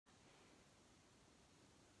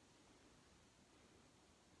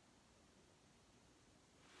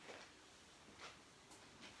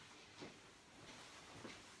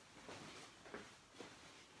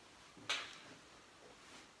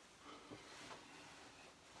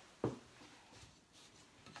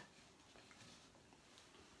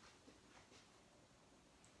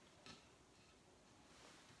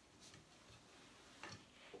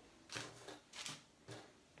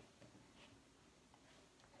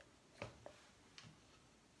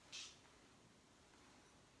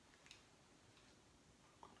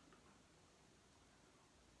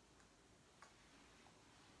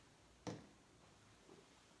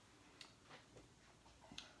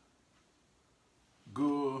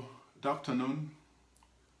Good afternoon,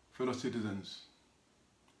 fellow citizens.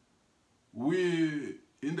 We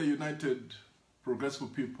in the United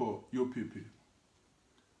Progressive People, UPP,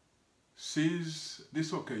 seize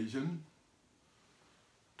this occasion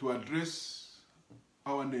to address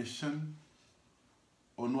our nation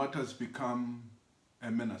on what has become a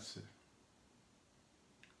menace.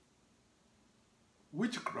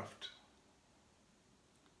 Witchcraft,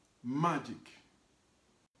 magic,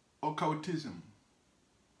 occultism,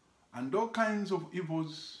 and all kinds of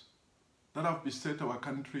evils that have beset our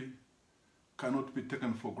country cannot be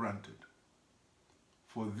taken for granted.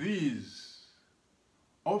 For these,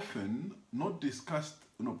 often not discussed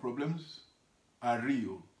problems, are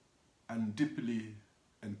real and deeply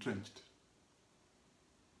entrenched.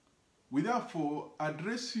 We therefore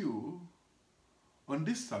address you on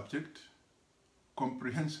this subject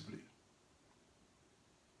comprehensively.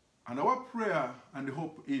 And our prayer and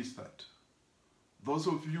hope is that those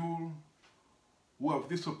of you who have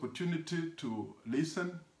this opportunity to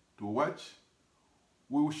listen, to watch,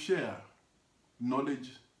 will share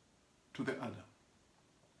knowledge to the other.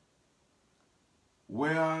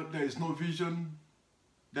 Where there is no vision,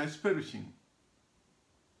 there is perishing.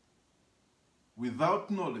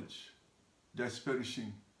 Without knowledge, there is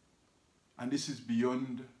perishing. And this is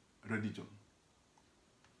beyond religion.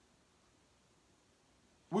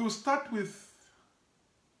 We will start with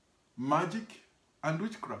magic and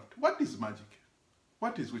witchcraft. What is magic?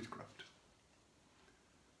 What is witchcraft?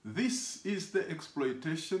 This is the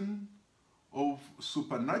exploitation of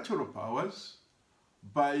supernatural powers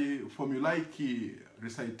by formulaic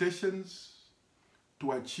recitations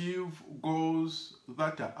to achieve goals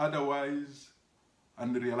that are otherwise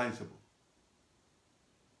unrealizable.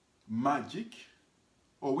 Magic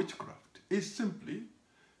or witchcraft is simply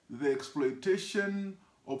the exploitation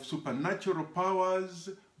of supernatural powers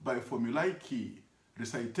by formulaic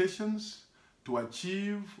recitations to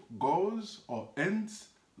achieve goals or ends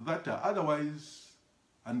that are otherwise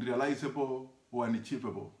unrealizable or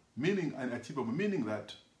unachievable, meaning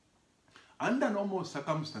that under normal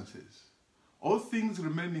circumstances, all things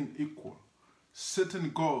remaining equal, certain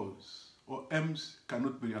goals or aims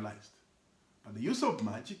cannot be realized. But the use of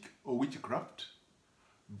magic or witchcraft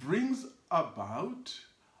brings about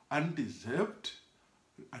undeserved,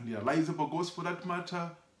 unrealizable goals for that matter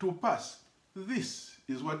to pass. This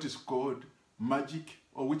is what is called magic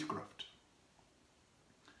or witchcraft.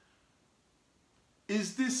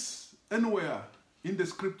 Is this anywhere in the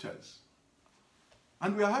scriptures?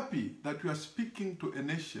 And we are happy that we are speaking to a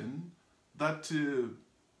nation that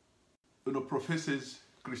professes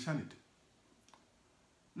Christianity.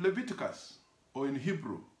 Leviticus, or in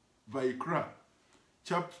Hebrew, Vayikra,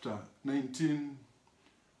 chapter 19,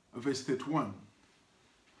 verse 31,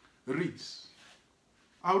 reads,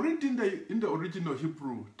 I'll read in the original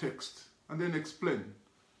Hebrew text and then explain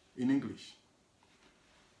in English.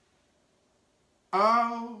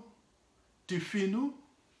 Al tifinu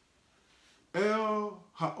el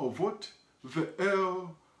haovot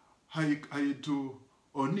ve'el haidu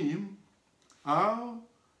onim al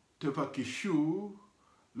tevakishu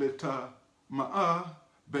leta ma'a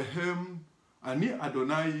behem ani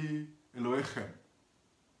Adonai Elohechem.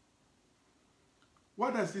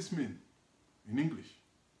 What does this mean in English?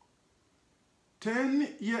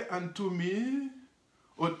 10 ye unto me,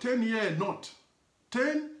 or 10 ye not.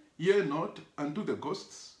 10 ye not unto the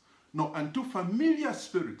ghosts, nor unto familiar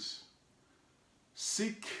spirits.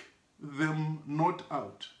 Seek them not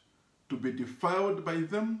out, to be defiled by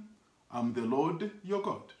them. I'm the Lord your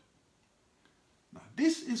God. Now,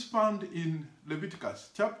 this is found in Leviticus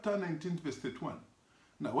chapter 19, verse 31.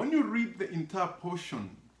 Now, when you read the entire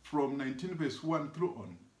portion from 19 verse 1 through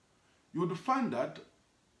on, you would find that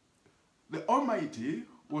the Almighty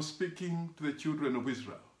was speaking to the children of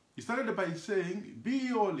Israel. He started by saying, be ye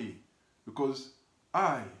holy, because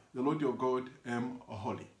I, the Lord your God, am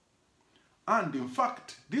holy. And in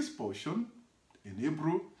fact, this portion in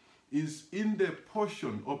Hebrew is in the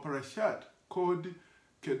portion or parashat called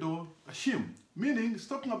Kedoshim, meaning it's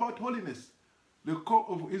talking about holiness, the call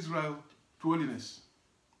of Israel to holiness.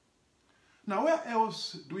 Now, where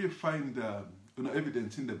else do we find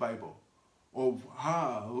evidence in the Bible of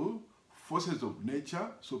how forces of nature,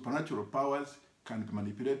 supernatural powers, can be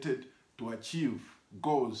manipulated to achieve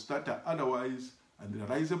goals that are otherwise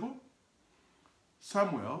unrealizable?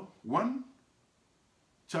 Samuel 1,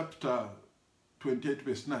 chapter 28,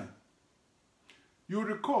 verse 9. You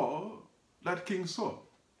recall that King Saul,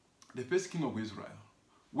 the first king of Israel,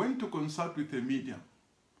 went to consult with a medium.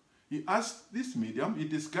 He asked this medium, he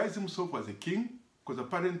disguised himself as a king, because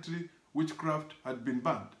apparently witchcraft had been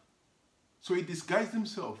banned. So he disguised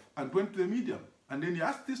himself and went to the medium And then he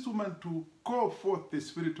asked this woman to call forth the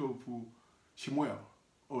spirit of Shemuel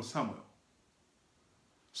or Samuel.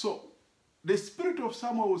 So the spirit of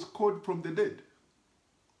Samuel was called from the dead.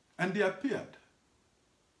 And he appeared.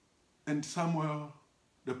 And Samuel,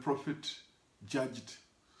 the prophet, judged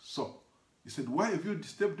Saul. He said, "Why have you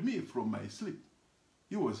disturbed me from my sleep?"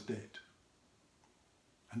 He was dead.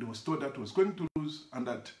 And he was told that he was going to lose, and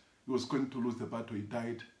that he was going to lose the battle. He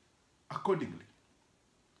died accordingly.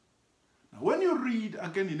 Now, when you read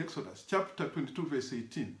again in Exodus chapter 22, verse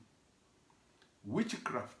 18,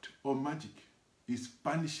 witchcraft or magic is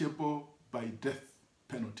punishable by death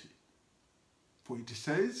penalty. For it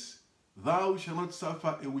says, "Thou shalt not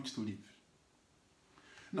suffer a witch to live."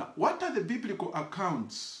 Now, what are the biblical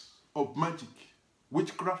accounts of magic,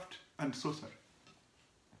 witchcraft, and sorcery?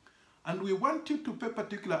 And we want you to pay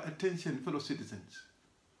particular attention, fellow citizens,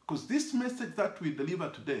 because this message that we deliver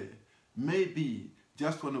today may be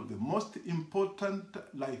just one of the most important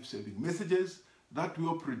life-saving messages that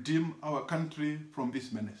will redeem our country from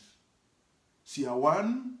this menace. Sia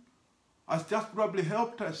 1 has just probably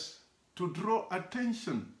helped us to draw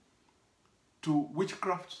attention to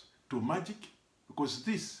witchcraft, to magic, because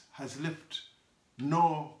this has left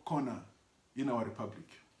no corner in our republic.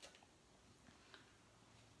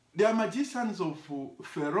 There are magicians of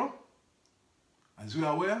Pharaoh, as we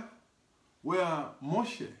are aware, where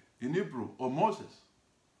Moshe in Hebrew, or Moses,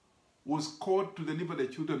 was called to deliver the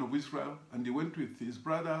children of Israel, and he went with his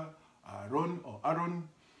brother Aaron.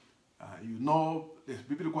 You know the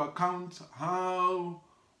biblical accounts how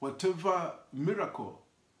whatever miracle,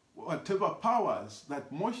 whatever powers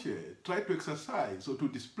that Moshe tried to exercise or to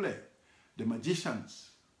display, the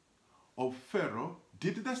magicians of Pharaoh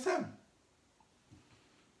did the same.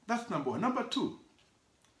 That's number one. Number two,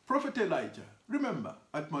 Prophet Elijah. Remember,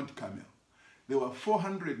 at Mount Carmel, there were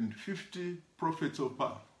 450 prophets of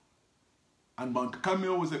Baal. And Mount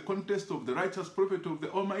Carmel was a contest of the righteous prophet of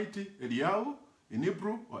the Almighty, Eliyahu, in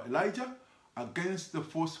Hebrew, or Elijah, against the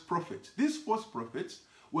false prophets. These false prophets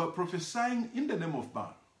were prophesying in the name of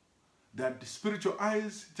Baal. They had spiritual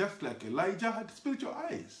eyes, just like Elijah had spiritual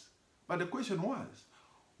eyes. But the question was,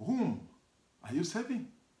 whom are you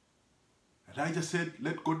serving? Elijah said,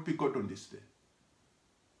 "Let God be God on this day."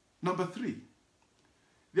 Number three,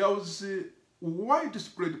 there was a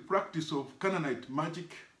widespread practice of Canaanite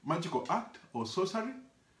magical art or sorcery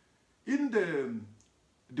in the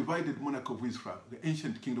divided monarch of Israel, the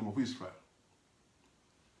ancient kingdom of Israel.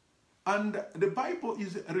 And the Bible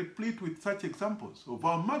is replete with such examples of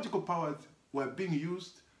how magical powers were being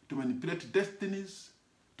used to manipulate destinies,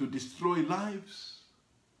 to destroy lives.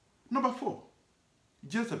 Number four,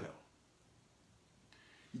 Jezebel.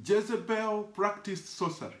 Jezebel practiced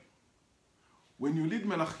sorcery. When you read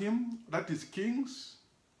Melachim, that is Kings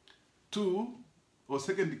 2 or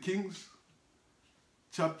 2 Kings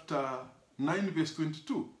chapter 9 verse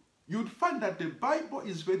 22, you'd find that the Bible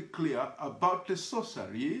is very clear about the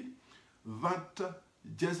sorcery that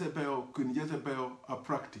Queen Jezebel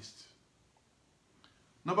practiced.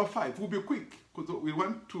 Number five, we'll be quick because we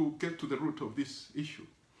want to get to the root of this issue.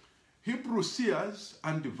 Hebrew seers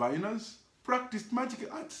and diviners practiced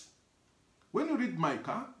magic arts. When you read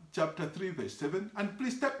Micah chapter 3 verse 7, and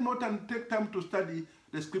please take note and take time to study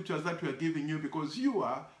the scriptures that we are giving you, because you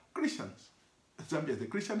are Christians. Zambia is a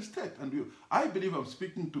Christian state, and I believe I'm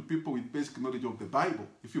speaking to people with basic knowledge of the Bible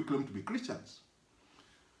if you claim to be Christians.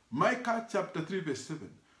 Micah chapter 3 verse 7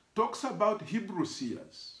 talks about Hebrew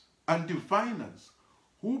seers and diviners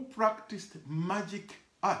who practiced magic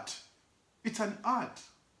art. It's an art.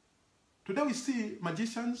 Today we see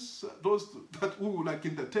magicians, those who like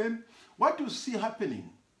entertain. What you see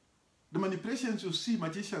happening, the manipulations you see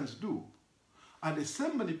magicians do, are the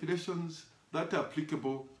same manipulations that are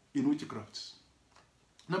applicable in witchcrafts.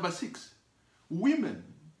 Number six, women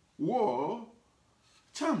wore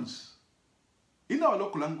charms. In our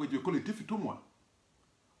local language, we call it ifitumwa.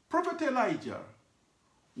 Prophet Elijah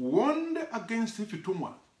warned against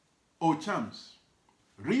ifitumwa or charms.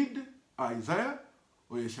 Read Isaiah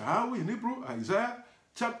or Yeshayahu in Hebrew, Isaiah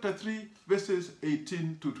chapter 3 verses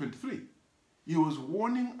 18 to 23. He was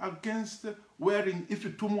warning against wearing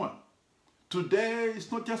ifitumwa. Today,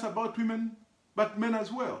 it's not just about women, but men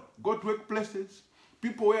as well. Go to workplaces,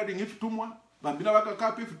 people wearing ifitumwa,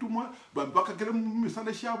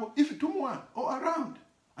 ifitumwa all around.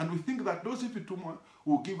 And we think that those ifitumwa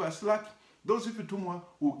will give us luck, those ifitumwa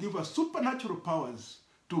will give us supernatural powers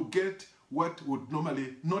to get what would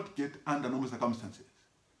normally not get under normal circumstances.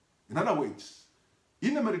 In other words,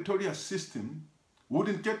 in a meritorious system, we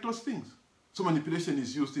wouldn't get those things. So manipulation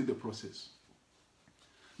is used in the process.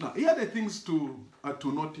 Now, here are the things to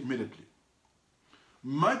note immediately.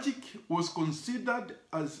 magic was considered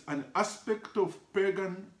as an aspect of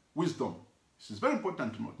pagan wisdom. This is very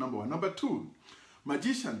important to note, number one. Number two,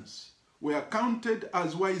 magicians were counted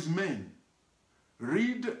as wise men.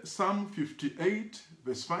 Read Psalm 58,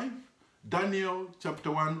 verse 5, Daniel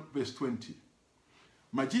chapter 1, verse 20.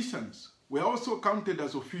 Magicians were also counted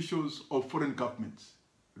as officials of foreign governments.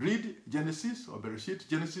 Read Genesis or Bereshit,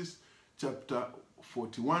 Genesis chapter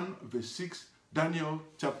 41, verse 6, Daniel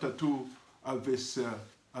chapter 2,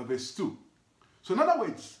 verse 2. So in other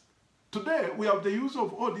words, today we have the use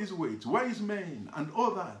of all these words, wise men and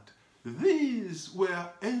all that. These were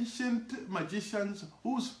ancient magicians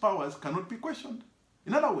whose powers cannot be questioned.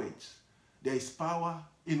 In other words, there is power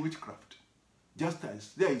in witchcraft, just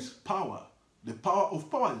as there is power, the power of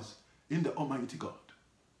powers in the Almighty God.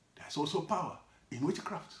 There is also power in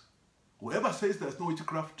witchcraft. Whoever says there's no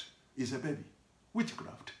witchcraft is a baby.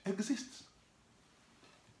 Witchcraft exists.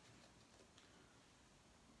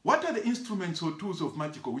 What are the instruments or tools of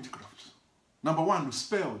magical witchcraft? Number one,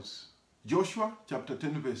 spells. Joshua chapter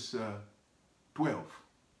 10 verse 12.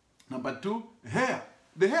 Number two, hair.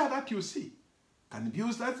 The hair that you see can be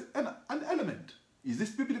used as an element. Is this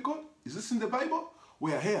biblical? Is this in the Bible?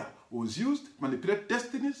 Where hair was used to manipulate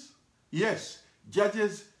destinies? Yes.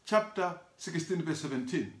 Judges chapter 16 verse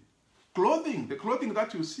 17. Clothing, the clothing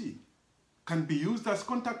that you see, can be used as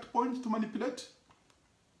contact points to manipulate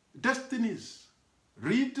destinies.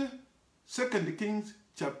 Read 2 Kings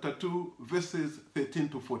chapter 2 verses 13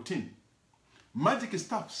 to 14. Magic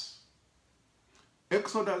staffs.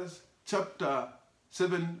 Exodus chapter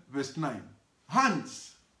 7 verse 9.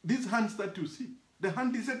 Hands. These hands that you see. The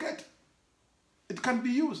hand is a gate. It can be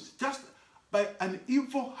used just by an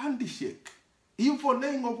evil handshake. Evil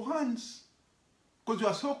laying of hands. Because you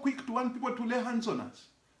are so quick to want people to lay hands on us.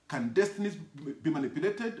 Can destinies be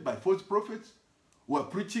manipulated by false prophets who are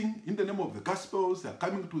preaching in the name of the Gospels? They are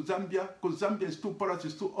coming to Zambia because Zambia is too porous,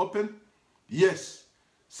 is too open. Yes.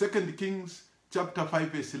 2 Kings chapter 5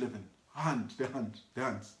 verse 11. The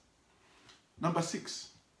hands. Number 6.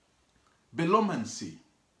 Belomancy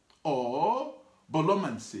or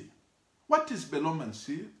bolomancy. What is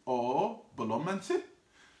belomancy or bolomancy?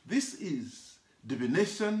 This is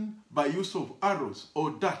divination by use of arrows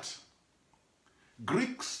or dart.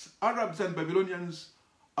 Greeks, Arabs, and Babylonians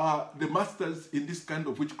are the masters in this kind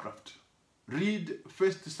of witchcraft. Read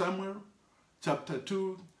 1 Samuel chapter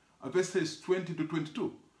 2, verses 20 to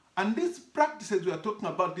 22. And these practices we are talking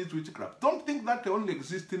about, this witchcraft, don't think that they only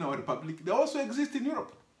exist in our republic. They also exist in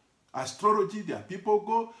Europe. Astrology, there are people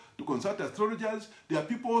go to consult astrologers. There are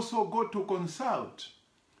people also go to consult,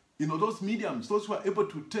 those mediums, those who are able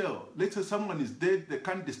to tell. Let's say someone is dead, they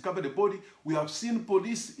can't discover the body. We have seen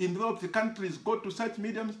police in developed countries go to such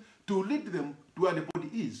mediums to lead them to where the body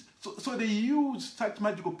is. So they use such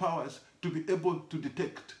magical powers to be able to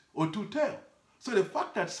detect or to tell. So the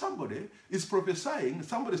fact that somebody is prophesying,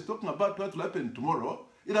 somebody is talking about what will happen tomorrow,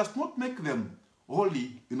 it does not make them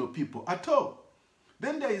holy, people at all.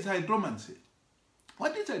 Then there is hydromancy.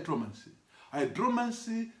 What is hydromancy?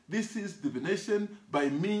 Hydromancy, this is divination by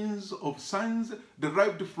means of signs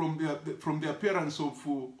derived from the appearance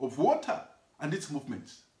of water and its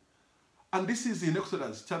movements. And this is in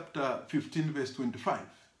Exodus chapter 15 verse 25.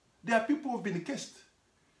 There are people who have been cursed.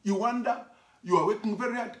 You wonder, you are working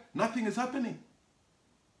very hard, nothing is happening.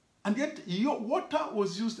 And yet your water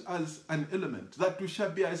was used as an element that we shall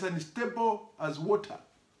be as unstable as water.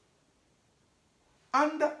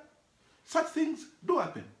 And such things do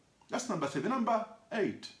happen. That's number 7. Number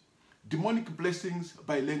 8, demonic blessings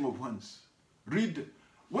by laying of hands. Read,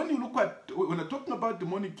 when we're talking about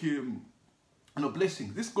demonic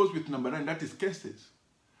blessings, this goes with number 9, that is curses.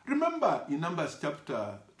 Remember in Numbers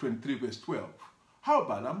chapter 23 verse 12, how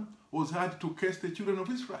Balaam was had to curse the children of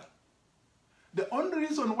Israel. The only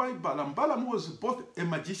reason why Balaam was both a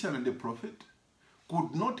magician and a prophet,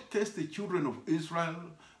 could not curse the children of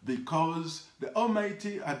Israel because the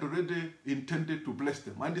Almighty had already intended to bless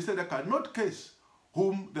them. And he said, I cannot curse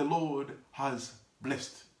whom the Lord has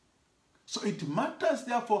blessed. So it matters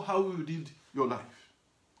therefore how you did your life.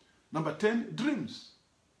 Number 10, dreams.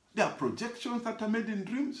 There are projections that are made in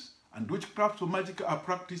dreams, and witchcraft or magic are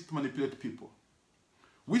practiced to manipulate people.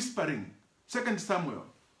 Whispering, 2 Samuel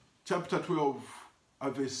chapter 12,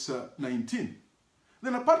 verse 19.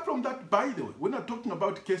 Then apart from that, by the way, we're not talking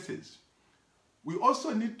about cases. We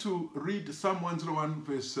also need to read Psalm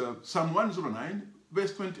 109,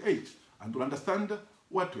 verse 28, and to understand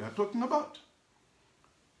what we are talking about.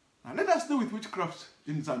 Now let us deal with witchcraft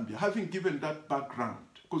in Zambia, having given that background,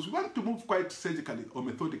 because we want to move quite surgically or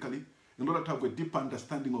methodically in order to have a deeper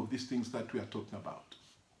understanding of these things that we are talking about.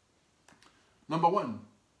 Number 1,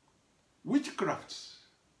 witchcrafts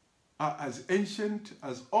are as ancient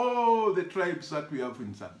as all the tribes that we have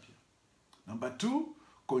in Zambia. Number 2,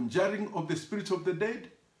 conjuring of the spirits of the dead.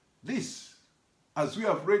 This, as we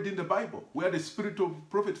have read in the Bible, where the spirit of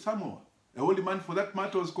Prophet Samuel, a holy man for that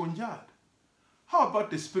matter, was conjured. How about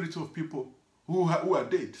the spirits of people who are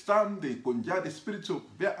dead? Some, they conjure the spirits of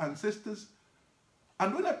their ancestors.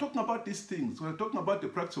 And when I'm talking about these things, when I'm talking about the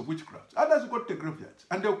practice of witchcraft, others go to the graveyards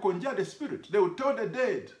and they'll conjure the spirit. They will tell the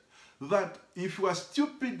dead that if you are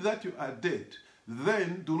stupid that you are dead,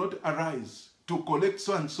 then do not arise to collect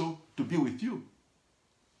so-and-so to be with you.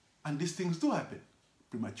 And these things do happen.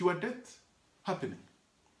 Premature death happening.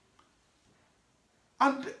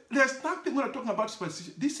 And there's nothing when I'm talking about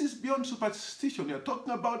superstition. This is beyond superstition. You're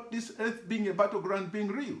talking about this earth being a battleground, being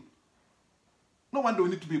real. No wonder we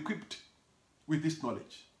need to be equipped with this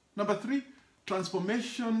knowledge. Number 3,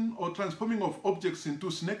 transformation or transforming of objects into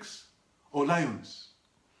snakes or lions.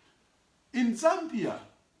 In Zambia,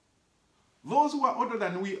 those who are older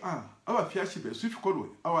than we are, our Fiashibe, Swift-Korwe,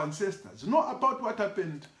 our ancestors, know about what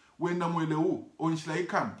happened when Namweleu or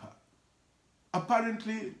Nshilaikampa.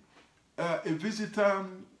 Apparently, a visitor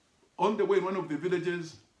on the way in one of the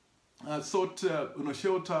villages sought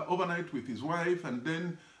shelter overnight with his wife, and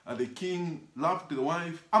then the king loved the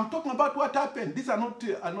wife. I'm talking about what happened. These are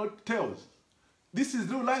not tales. This is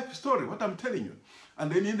real life story, what I'm telling you.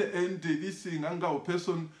 And then in the end, this Nganga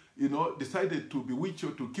person, decided to bewitch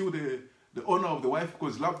or to kill the owner of the wife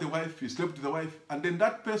because he loved the wife, he slept with the wife. And then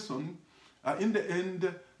that person, in the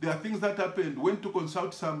end, there are things that happened, went to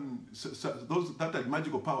consult those that had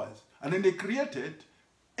magical powers. And then they created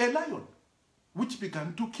a lion, which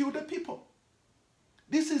began to kill the people.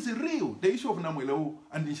 This is real, the issue of Namweleu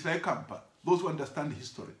and Nshilaikampa, those who understand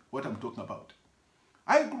history, what I'm talking about.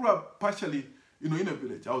 I grew up partially, in a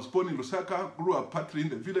village. I was born in Lusaka, grew up partly in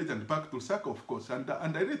the village and back to Lusaka, of course. And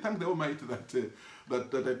I really thank the Almighty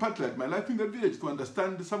that I partly had my life in the village to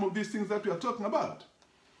understand some of these things that we are talking about.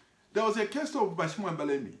 There was a case of Bashimwa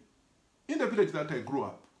Mbalemi in the village that I grew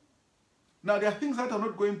up. Now, there are things that are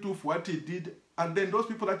not going to for what he did, and then those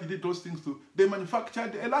people that he did those things to, they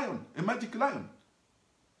manufactured a lion, a magic lion.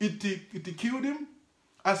 It killed him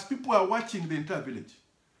as people are watching the entire village.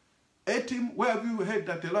 Ate him, where have you heard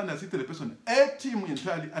that the lion has eaten a person? Ate him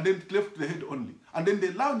entirely, and then it left the head only. And then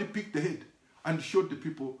the lion picked the head and shot the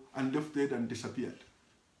people and left the head and disappeared.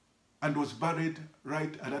 And was buried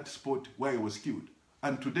right at that spot where he was killed.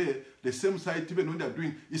 And today, the same site, even when they're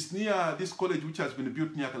doing, is near this college which has been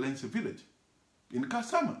built near Kalense village. In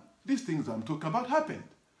Kasama, these things I'm talking about happened.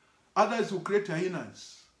 Others will create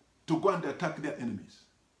hyenas to go and attack their enemies.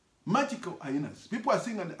 Magical hyenas. People are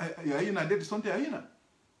seeing a hyena, that is not a hyena.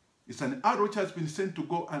 It's an arrow which has been sent to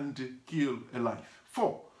go and kill a life.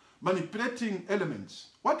 4, manipulating elements.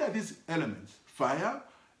 What are these elements? Fire,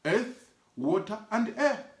 earth, water, and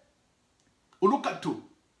air. Look at 2.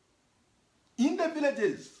 In the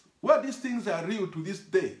villages where these things are real to this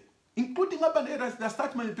day, including urban areas, there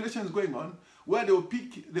start manipulations going on where they will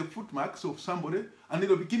pick the footmarks of somebody and they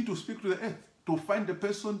will begin to speak to the earth to find the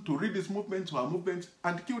person, to read his movements or her movements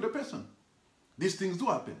and kill the person. These things do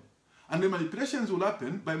happen. And the manipulations will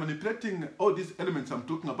happen by manipulating all these elements I'm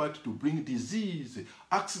talking about to bring disease,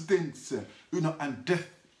 accidents, and death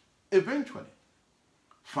eventually.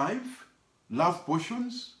 5, love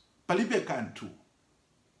potions, palibekantu.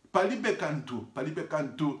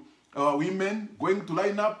 Palibekantu. Women going to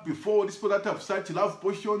line up before these people that have such love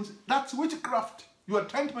potions. That's witchcraft. You are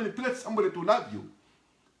trying to manipulate somebody to love you.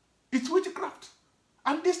 It's witchcraft.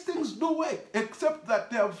 And these things do work, except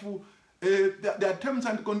that they have there are terms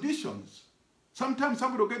and conditions. Sometimes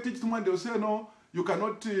somebody will get it to one, they'll say, no, you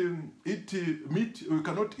cannot eat meat, you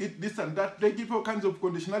cannot eat this and that. They give all kinds of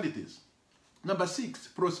conditionalities. Number 6,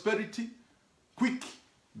 prosperity, quick,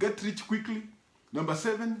 get rich quickly. Number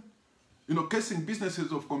 7, casing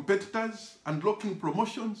businesses of competitors, unlocking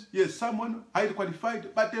promotions. Yes, someone highly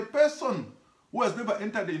qualified, but a person who has never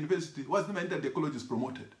entered the university, who has never entered the college is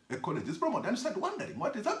promoted. A college is promoted. And you start wondering,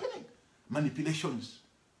 what is happening? Manipulations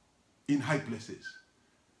in high places.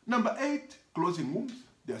 Number 8, closing wombs.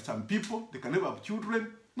 There are some people, they can never have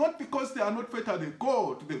children, not because they are not fertile, they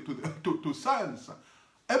go to science.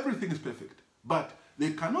 Everything is perfect. But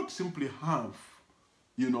they cannot simply have,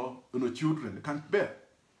 children. They can't bear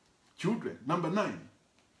children. Number 9,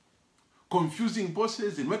 confusing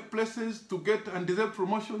bosses in workplaces to get undeserved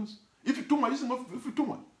promotions. If you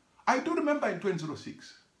I do remember in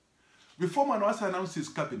 2006, before Manwasa announced his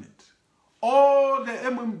cabinet, all the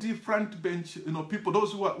MMD front bench, people,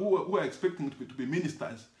 those who are expecting to be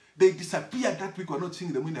ministers, they disappeared that week. We were not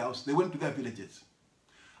seeing them in the house. They went to their villages.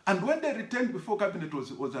 And when they returned before cabinet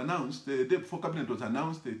was announced, the day before cabinet was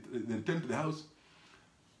announced, they returned to the house,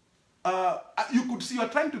 you could see you are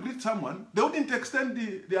trying to greet someone, they wouldn't extend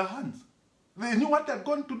their hands. They knew what they're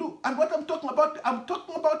going to do. And what I'm talking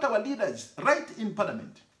about our leaders right in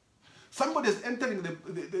parliament. Somebody is entering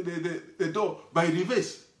the door by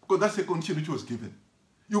reverse, because that's the condition which was given.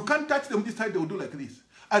 You can't touch them this side, they will do like this.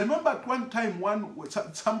 I remember at one time,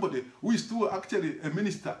 somebody who is still actually a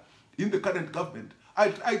minister in the current government,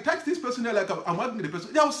 I touched this person there like I'm hugging the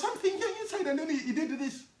person. There was something here inside, and then he did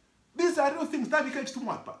this. These are real things.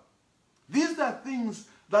 These are things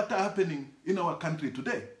that are happening in our country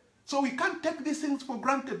today. So we can't take these things for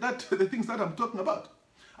granted, that the things that I'm talking about.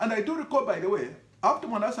 And I do recall, by the way, after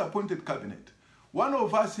Manasa appointed cabinet, one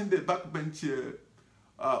of us in the backbench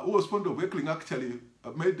who was fond of heckling actually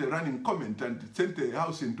made a running comment and sent the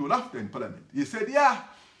house into laughter in parliament. He said, yeah,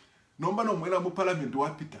 nomba no mwela mu parliament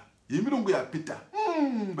wapita. Yimilungu ya pita.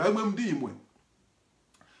 Baimwe mdimwe.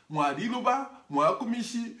 Mwadiluba,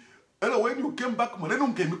 mwakumishi. When you came back, you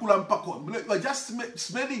were just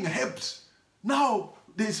smelling herbs. Now,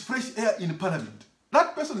 there is fresh air in parliament.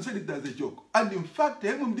 That person said it as a joke. And in fact, the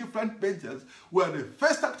MMD front benchers were the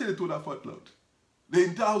first actually to laugh out loud. The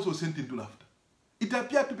entire house was sent into laughter. It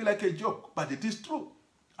appeared to be like a joke, but it is true.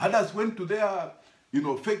 Others went to their,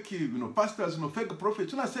 fake, pastors, fake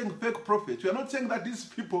prophets. We're not saying fake prophets. We are not saying that these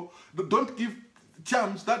people don't give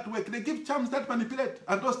charms that work. They give charms that manipulate,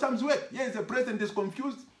 and those charms work. Yes, the president is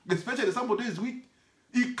confused, especially somebody who is weak.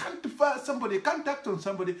 He can't fire somebody, he can't act on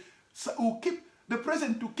somebody who keep the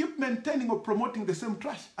president to keep maintaining or promoting the same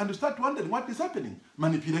trash, and to start wondering what is happening.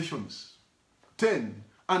 Manipulations. 10.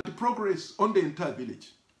 And progress on the entire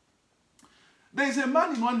village. There is a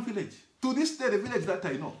man in one village, to this day, the village that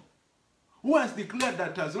I know, who has declared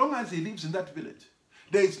that as long as he lives in that village,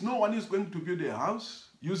 there is no one who is going to build a house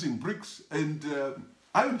using bricks and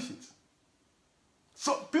iron sheets.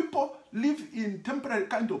 So people live in temporary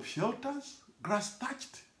kind of shelters, grass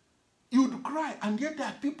thatched. You'd cry, and yet there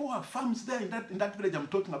are people who have farms there in that village I'm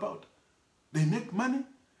talking about. They make money,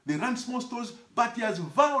 they run small stores, but he has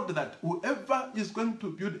vowed that whoever is going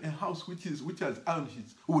to build a house which has iron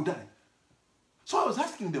sheets will die. So I was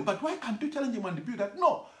asking them, but why can't you challenge him and build that?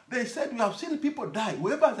 No, they said, we have seen people die.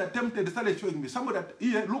 Whoever has attempted, they started showing me. Somebody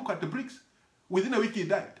here, look at the bricks. Within a week he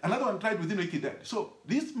died. Another one tried, within a week he died. So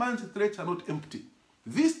this man's threats are not empty.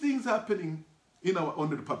 These things are happening in our own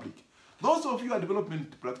republic. Those of you who are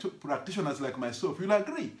development practitioners like myself, you'll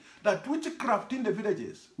agree that witchcraft in the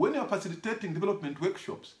villages, when you're facilitating development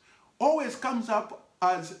workshops, always comes up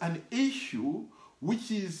as an issue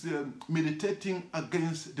which is militating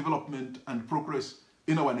against development and progress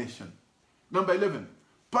in our nation. Number 11,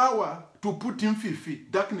 power to put in fifi,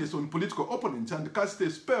 darkness on political opponents and cast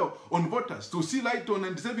a spell on voters to see light on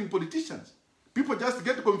undeserving politicians. People just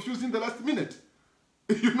get confused in the last minute.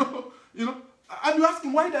 you know, and you're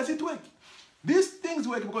asking, why does it work? These things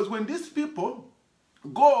work because when these people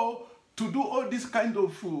go to do all this kind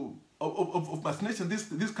of machination,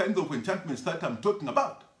 this kind of enchantments that I'm talking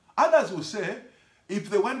about, others will say, if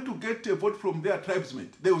they want to get a vote from their tribesmen,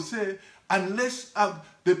 they will say, unless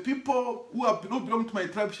the people who belong to my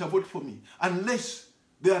tribe shall vote for me, unless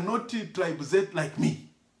they are not tribe Z like me.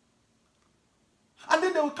 And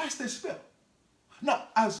then they will cast a spell. Now,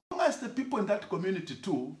 as long as the people in that community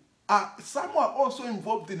too some are also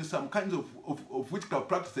involved in some kinds of witchcraft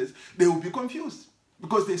practices, they will be confused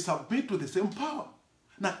because they submit to the same power.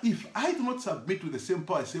 Now, if I do not submit to the same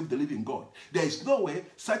power as save the living God, there is no way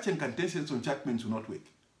such incantations or enchantments will not work.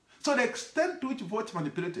 So the extent to which votes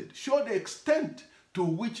manipulated show the extent to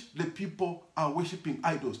which the people are worshipping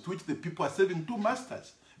idols, to which the people are serving two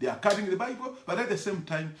masters. They are carrying the Bible, but at the same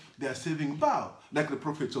time, they are serving Baal, like the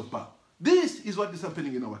prophets of Baal. This is what is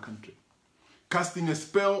happening in our country. Casting a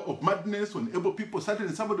spell of madness on able people,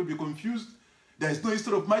 suddenly somebody will be confused. There is no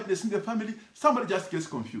history of madness in the family. Somebody just gets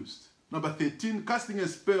confused. Number 13, casting a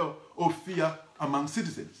spell of fear among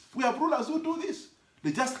citizens. We have rulers who do this.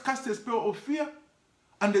 They just cast a spell of fear,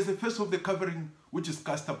 and there's a face of the covering which is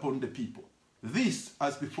cast upon the people. This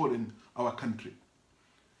has befallen our country.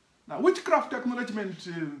 Now, witchcraft acknowledgement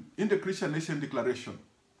in the Christian Nation Declaration.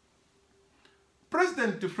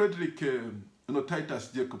 President Frederick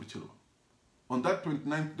Titus Jacob Chilo, on that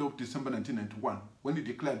 29th of December 1991, when he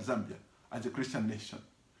declared Zambia as a Christian nation,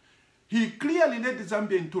 he clearly led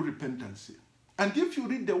Zambia into repentance. And if you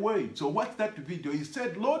read the words or watch that video, he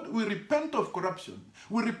said, Lord, we repent of corruption.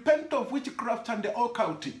 We repent of witchcraft and the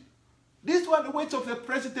occulty. These were the words of the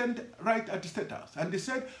president right at the State House. And he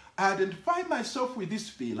said, I identify myself with this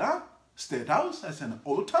pillar, State House, as an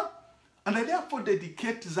altar, and I therefore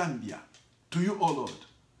dedicate Zambia to you, O Lord.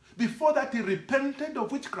 Before that, he repented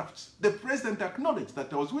of witchcraft. The president acknowledged that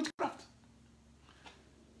there was witchcraft.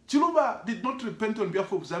 Chilumba did not repent on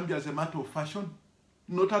behalf of Zambia as a matter of fashion.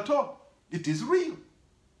 Not at all. It is real.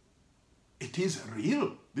 It is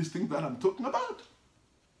real, this thing that I'm talking about.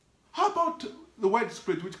 How about the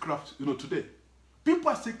widespread witchcraft, today? People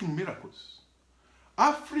are seeking miracles.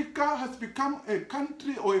 Africa has become a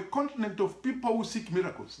country or a continent of people who seek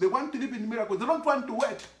miracles. They want to live in miracles. They don't want to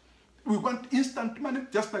wait. We want instant money,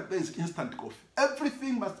 just like there is instant coffee.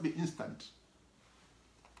 Everything must be instant.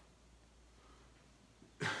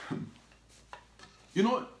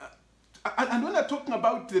 And when I'm talking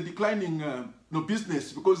about the declining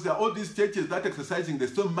business, because there are all these churches that are exercising the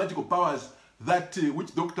same magical powers that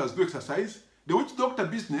witch doctors do exercise, the witch doctor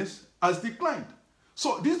business has declined.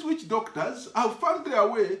 So these witch doctors have found their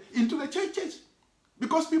way into the churches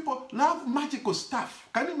because people love magical stuff.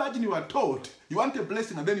 Can you imagine you are told, you want a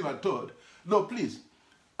blessing and then you are told, no, please,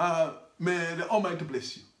 may the Almighty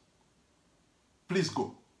bless you. Please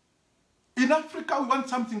go. In Africa, we want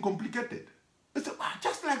something complicated. They say,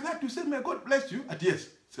 just like that, you say, may God bless you. And yes.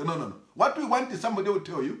 Say, no. What we want is somebody will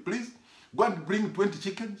tell you, please, go and bring 20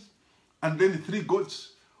 chickens and then 3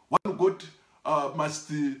 goats. One goat must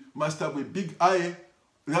have a big eye.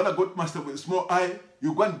 The other goat must have a small eye.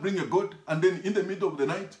 You go and bring a goat, and then in the middle of the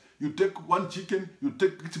night, you take one chicken, you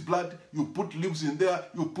take its blood, you put leaves in there,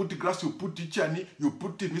 you put grass, you put chani, you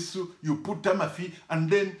put misu, you put tamafi, and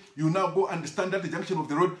then you now go and stand at the junction of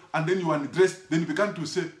the road, and then you undress, then you begin to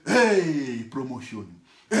say, hey, promotion.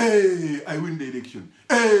 Hey, I win the election.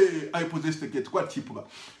 Hey, I possess the gate. What chipuga?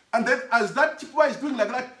 And then as that chipuga is doing like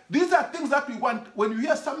that, these are things that we want. When you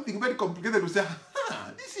hear something very complicated, we say,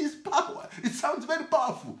 this is power. It sounds very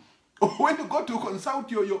powerful. Or when you go to consult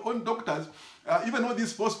your own doctors, even all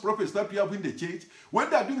these false prophets that we have in the church, when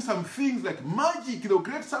they are doing some things like magic, they'll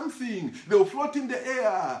create something, they'll float in the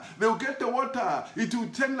air, they'll get the water, it will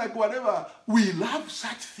turn like whatever. We love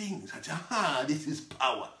such things. This is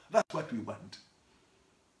power. That's what we want.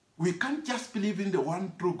 We can't just believe in the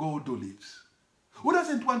one true God who lives. Who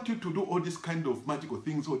doesn't want you to do all these kind of magical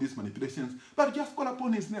things, all these manipulations, but just call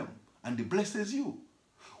upon his name and he blesses you.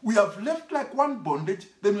 We have left like one bondage,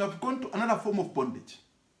 then we have gone to another form of bondage.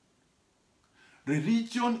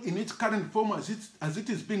 Religion in its current form as it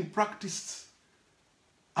is being practiced,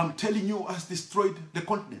 I'm telling you, has destroyed the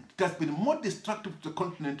continent. It has been more destructive to the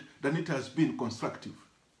continent than it has been constructive.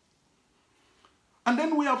 And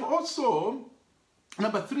then we have also,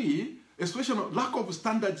 number 3, a situation of lack of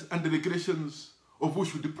standards and the regulations of who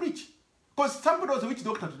should preach. Because somebody was a witch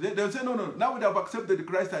doctor today, they'll say, no, now they have accepted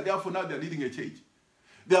Christ and therefore now they're leading a church.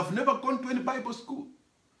 They have never gone to any Bible school.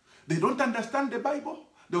 They don't understand the Bible.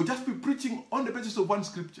 They'll just be preaching on the basis of one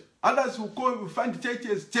scripture. Others will find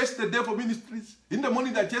churches, chase the devil ministries. In the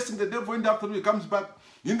morning they're chasing the devil, in the afternoon he comes back.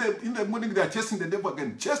 In the morning they're chasing the devil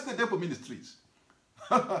again. Chase the devil ministries.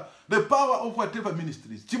 The power of whatever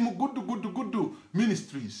ministries. Chimugudu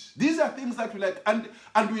ministries. These are things that we like. And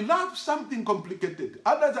we love something complicated.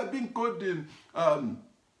 Others are being called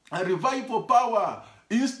a revival power,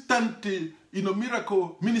 instant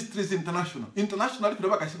miracle ministries international. International,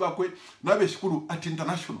 at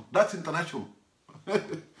international. That's international.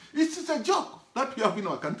 It's a joke that we have in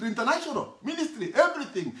our country. International ministry,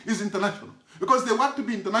 everything is international. Because they want to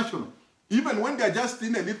be international. Even when they are just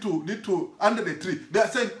in a little under the tree, they are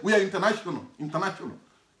saying, we are international.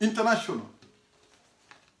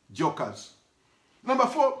 Jokers. Number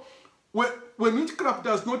 4, when witchcraft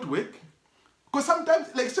does not work, because sometimes,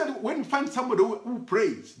 like I said, when you find somebody who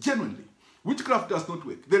prays genuinely, witchcraft does not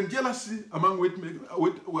work. Then jealousy among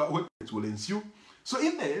workmates will ensue. So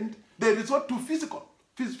in the end, they resort to physical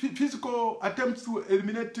attempts to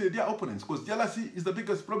eliminate their opponents, because jealousy is the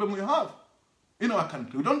biggest problem we have in our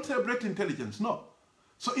country. We don't celebrate intelligence, no.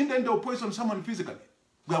 So in the end, they'll poison someone physically.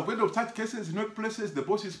 We have heard of such cases in workplaces, the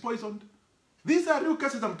boss is poisoned. These are real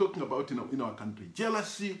cases I'm talking about in our country.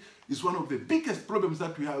 Jealousy is one of the biggest problems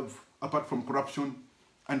that we have, apart from corruption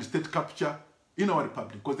and state capture in our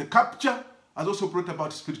republic. Because the capture has also brought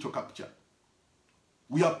about spiritual capture.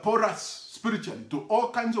 We are porous spiritually to all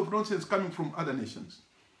kinds of nonsense coming from other nations.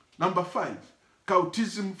 Number 5,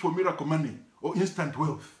 cultism for miracle money or instant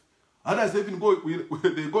wealth. Others even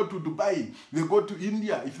they go to Dubai, they go to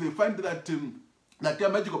India. If they find that their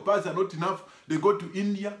magical powers are not enough, they go to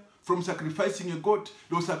India. From sacrificing a goat,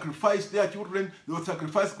 they will sacrifice their children, they will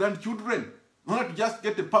sacrifice grandchildren, in order to just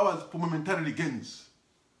get the powers for momentary gains.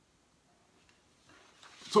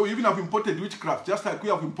 So we even have imported witchcraft, just like we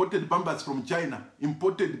have imported bambas from China.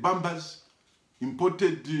 Imported bambas,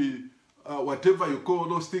 imported whatever you call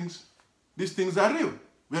those things. These things are real.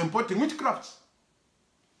 We are importing witchcrafts.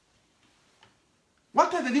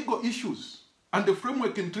 What are the legal issues and the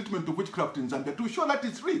framework in treatment of witchcraft in Zambia to show that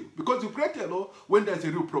it's real? Because you create a law when there's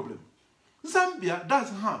a real problem. Zambia does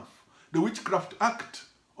have the Witchcraft Act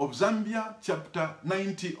of Zambia, Chapter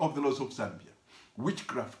 90 of the Laws of Zambia.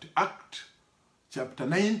 Witchcraft Act, Chapter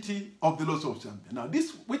 90 of the Laws of Zambia. Now,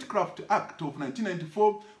 this Witchcraft Act of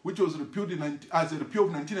 1994, which was repealed as a repeal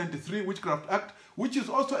of 1993 Witchcraft Act, which is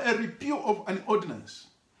also a repeal of an ordinance,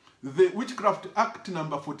 the Witchcraft Act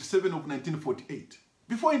number 47 of 1948,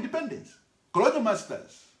 before independence. Colonial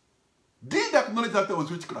masters did acknowledge that there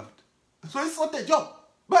was witchcraft. So it's not a job.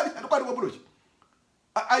 But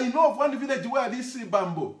I know of one village where this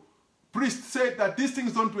bamboo priest said that these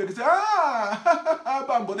things don't work. He said,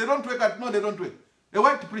 bamboo, they don't work. No, they don't work. A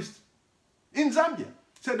white priest in Zambia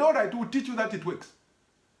said, all right, we'll teach you that it works.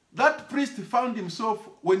 That priest found himself,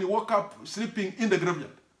 when he woke up, sleeping in the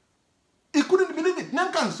graveyard. He couldn't believe it.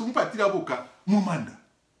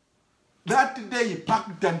 That day he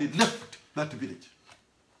packed and he left that village.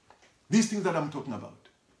 These things that I'm talking about.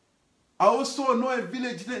 I also know a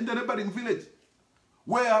village, in the neighboring village,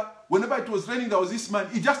 where whenever it was raining, there was this man,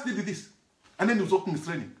 he just did this. And then he was walking, it's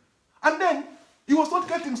raining. And then he was not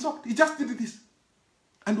getting soaked, he just did this.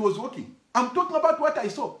 And he was walking. I'm talking about what I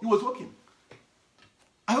saw, he was walking.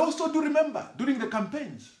 I also do remember, during the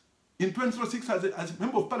campaigns, in 2006, as a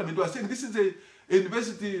member of parliament, we were saying this is a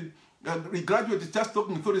university graduate is just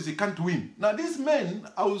talking authorities, he can't win. Now, these men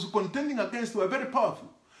I was contending against were very powerful.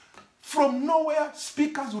 From nowhere,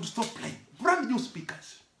 speakers would stop playing. Brand new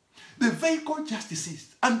speakers. The vehicle just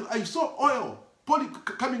ceased. And I saw oil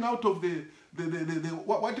coming out of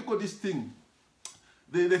what do you call this thing?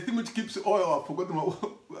 The thing which keeps oil, I've forgotten,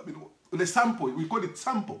 the sample, we call it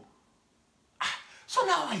sample. So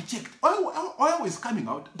now I checked. Oil is coming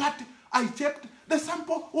out, but I checked, the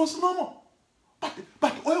sample was normal.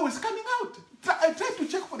 But oil was coming out. I tried to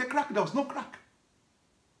check for the crack, there was no crack.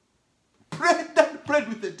 Prayed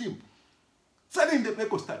with the team. Suddenly the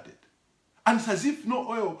vehicle started. And it's as if no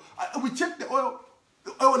oil. We checked the oil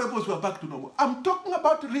levels were back to normal. I'm talking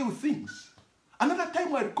about real things. Another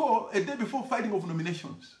time I recall, a day before filing of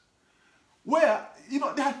nominations, where,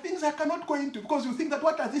 there are things I cannot go into because you think that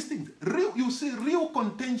what are these things? You see real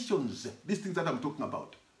contentions, these things that I'm talking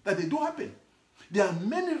about, that they do happen. There are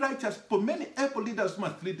many righteous, for many able leaders who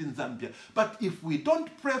must lead in Zambia. But if we don't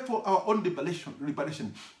pray for our own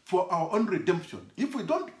liberation, for our own redemption, if we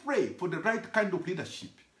don't pray for the right kind of leadership,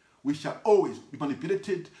 we shall always be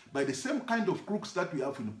manipulated by the same kind of crooks that we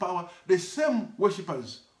have in power, the same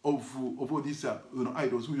worshippers of all these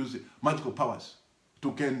idols who use magical powers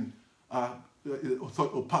to gain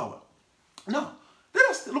thought of power. Now, let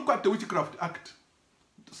us look at the Witchcraft Act,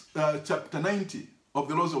 Chapter 90 of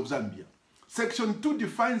the Laws of Zambia. Section 2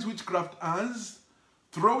 defines witchcraft as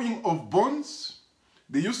throwing of bones,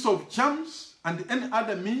 the use of charms, and any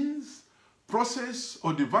other means, process,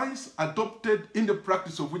 or device adopted in the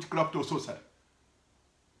practice of witchcraft or sorcery.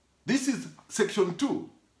 This is Section 2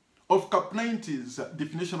 of Cap 90's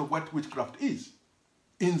definition of what witchcraft is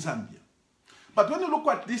in Zambia. But when you look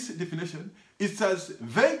at this definition, it's as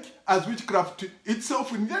vague as witchcraft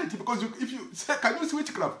itself in reality, because if you say, can you see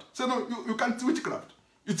witchcraft? Say, no, you can't see witchcraft.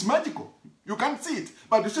 It's magical. You can't see it,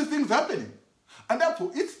 but you see things happening. And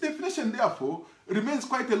therefore, its definition, therefore, remains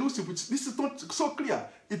quite elusive. This is not so clear.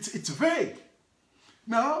 It's vague.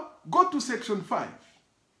 Now, go to Section 5.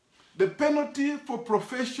 The penalty for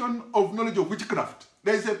profession of knowledge of witchcraft.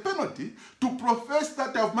 There is a penalty to profess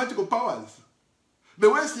that they have magical powers. The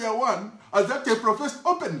West Year One has that they professed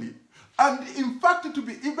openly. And in fact, it will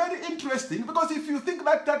be very interesting, because if you think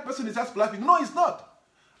that that person is just bluffing, no, it's not.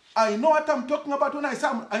 I know what I'm talking about. When I say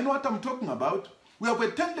I know what I'm talking about, we have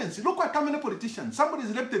a tendency. Look at how many politicians. Somebody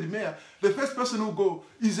is elected mayor. The first person who go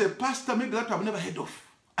is a pastor, maybe that I've never heard of.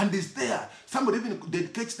 And is there. Somebody even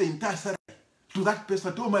dedicates the entire salary to that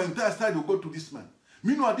person. Oh, my entire salary will go to this man.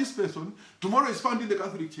 Meanwhile, this person, tomorrow is found in the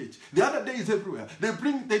Catholic Church. The other day is everywhere.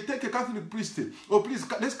 They take a Catholic priest. Oh, please,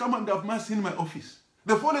 let's come and have mass in my office.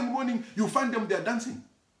 The following morning, you find them there dancing.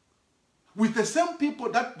 With the same people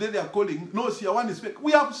that they are calling, no, Siawan is fake.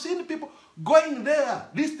 We have seen people going there.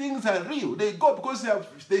 These things are real. They go because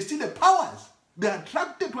they see the powers. They are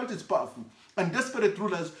attracted to what is powerful. And desperate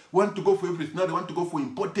rulers want to go for everything. Now they want to go for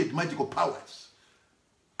imported magical powers.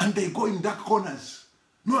 And they go in dark corners.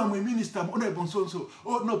 No, I'm a minister, I'm honorable so-and-so.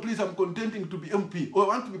 Oh, no, please, I'm contenting to be MP. Oh, I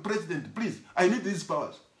want to be president. Please, I need these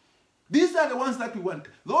powers. These are the ones that we want.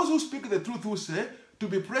 Those who speak the truth who say, to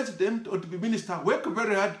be president or to be minister, work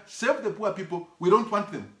very hard, save the poor people, we don't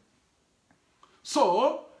want them.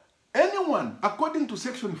 So, anyone, according to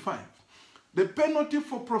Section 5, the penalty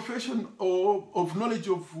for profession of knowledge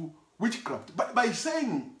of witchcraft. By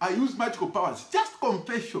saying I use magical powers, just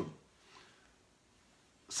confession.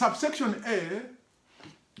 Subsection A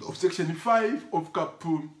of section 5 of cap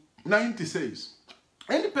 90 says,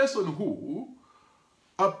 any person who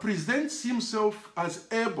presents himself as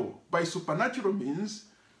able by supernatural means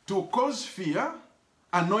to cause fear,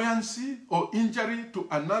 annoyance, or injury to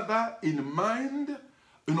another in mind,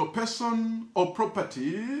 person or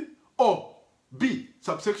property, or B,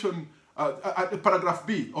 subsection, paragraph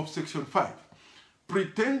B of section 5,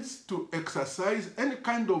 pretends to exercise any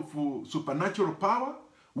kind of supernatural power,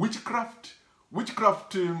 witchcraft,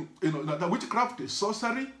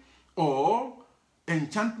 sorcery, or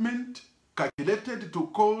enchantment calculated to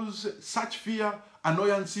cause such fear,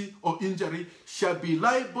 annoyance, or injury, shall be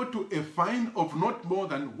liable to a fine of not more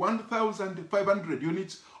than 1,500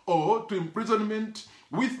 units or to imprisonment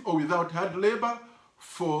with or without hard labor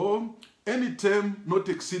for any term not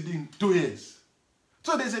exceeding 2 years.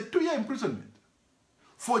 So there's a 2-year imprisonment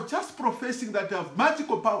for just professing that they have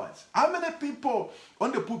magical powers. How many people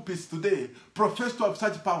on the pulpits today profess to have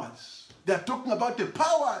such powers? They are talking about the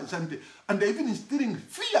powers and they're even instilling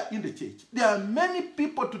fear in the church. There are many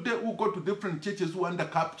people today who go to different churches who are under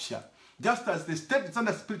capture. Just as the state is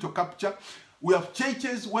under spiritual capture, we have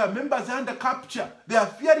churches where members are under capture. They are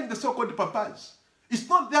fearing the so-called papas. They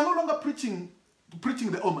are no longer preaching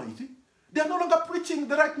the Almighty. They are no longer preaching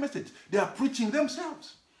the right message. They are preaching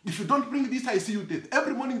themselves. If you don't bring this, I see you death.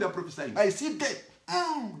 Every morning they are prophesying. I see death.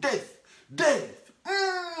 Death. Death.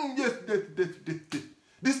 Yes, death.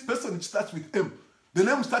 This person starts with M. The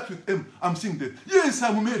name starts with M. I'm seeing death. Yes,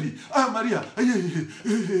 I'm Mary. I'm Maria.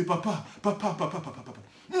 Papa.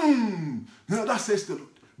 That says the Lord.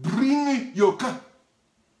 Bring your car.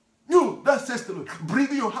 No, that says the Lord.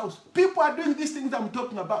 Bring your house. People are doing these things I'm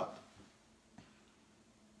talking about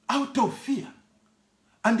out of fear.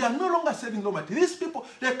 And they are no longer serving Almighty. These people,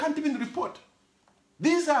 they can't even report.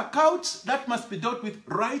 These are cults that must be dealt with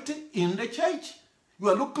right in the church. You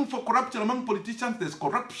are looking for corruption among politicians. There's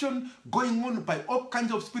corruption going on by all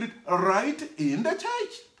kinds of spirit right in the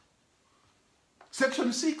church.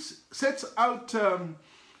 Section 6 sets out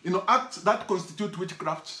acts that constitute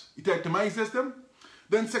witchcraft. It itemizes them.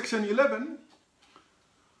 Then section 11,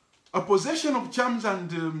 a possession of charms,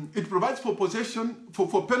 and it provides for possession,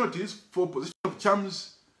 for penalties for possession of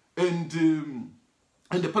charms and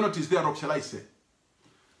the penalties thereof, shall I say.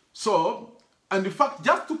 So, and in fact,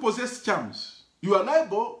 just to possess charms, you are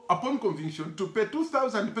liable, upon conviction, to pay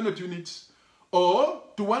 2,000 penalty units or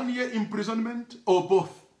to 1 year imprisonment or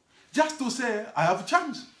both. Just to say, I have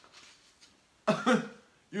charms.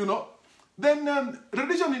 Then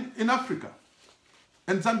religion in Africa,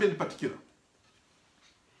 and Zambia in particular.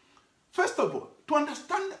 First of all, to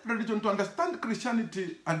understand religion, to understand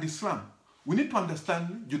Christianity and Islam, we need to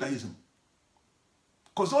understand Judaism.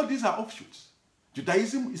 Because all these are offshoots.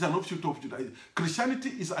 Judaism is an offshoot of Judaism. Christianity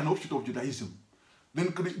is an offshoot of Judaism.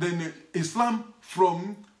 Then Islam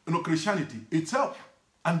from Christianity itself,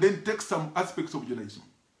 and then takes some aspects of Judaism.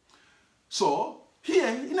 So, here,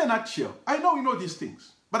 in a nutshell, I know we know these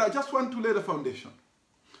things, but I just want to lay the foundation.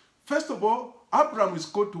 First of all, Abraham is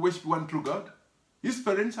called to worship one true God. His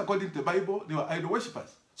parents, according to the Bible, they were idol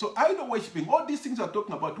worshippers. So idol worshipping, all these things are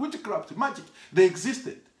talking about, witchcraft, magic, they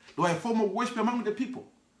existed. They were a form of worship among the people.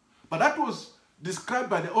 But that was described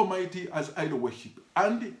by the Almighty as idol worship.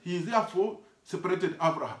 And he therefore separated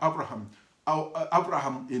Abraham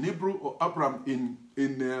in Hebrew, or Abraham in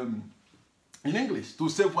English, to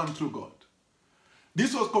serve one true God.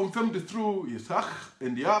 This was confirmed through Isaac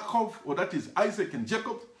and Yaakov, or that is Isaac and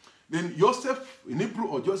Jacob. Then Joseph in Hebrew,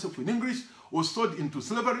 or Joseph in English, was sold into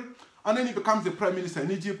slavery. And then he becomes the prime minister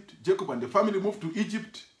in Egypt. Jacob and the family moved to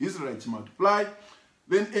Egypt. Israelites multiply.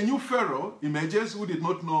 Then a new pharaoh emerges who did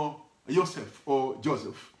not know Joseph or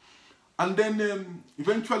Joseph. And then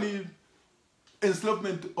eventually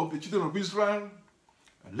enslavement of the children of Israel,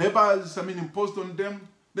 labors, imposed on them.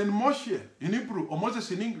 Then Moshe in Hebrew, or Moses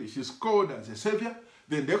in English, is called as a savior.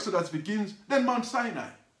 Then the Exodus begins. Then Mount Sinai,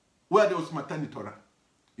 where there was Matan Torah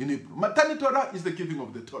in Hebrew. Matan Torah is the giving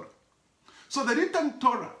of the Torah. So the written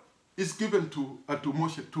Torah is given to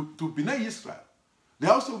Moshe, to Bnei Israel, the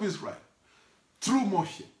house of Israel, through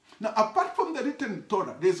Moshe. Now, apart from the written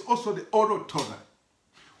Torah, there's also the oral Torah,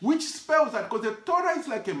 which spells out, because the Torah is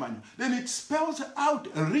like a manual, then it spells out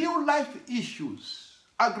real life issues,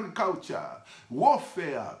 agriculture,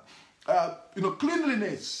 warfare,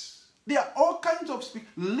 cleanliness. There are all kinds of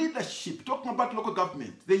leadership, talking about local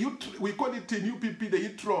government. We call it in UPP the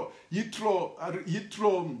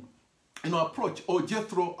Yitro approach, or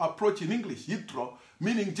Jethro approach in English. Yitro,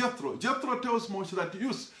 meaning Jethro. Jethro tells Moshe that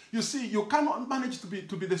you see, you cannot manage to be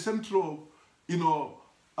the central,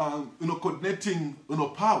 coordinating,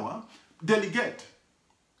 power, delegate.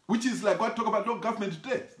 Which is like what I talk about local government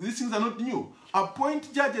today. These things are not new.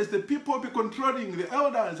 Appoint judges, the people be controlling, the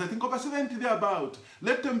elders, I think over 70 thereabout.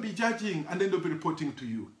 Let them be judging and then they'll be reporting to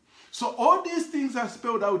you. So all these things are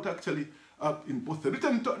spelled out actually in both the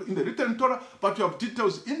written Torah, but you have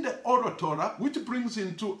details in the oral Torah, which brings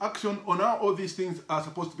into action on how all these things are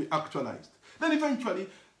supposed to be actualized. Then eventually,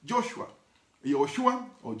 Joshua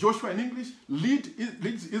in English,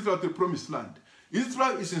 leads Israel to the promised land.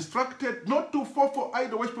 Israel is instructed not to fall for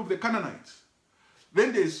idol worship of the Canaanites.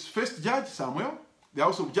 Then there's first judge, Samuel, the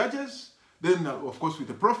house of judges, then of course with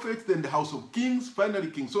the prophets, then the house of kings,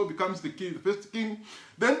 finally King Saul becomes the first king.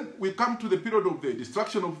 Then we come to the period of the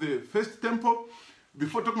destruction of the first temple.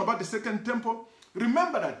 Before talking about the second temple,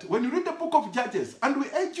 remember that when you read the book of Judges, and we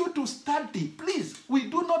urge you to study, please, we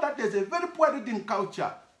do know that there's a very poor reading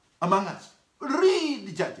culture among us.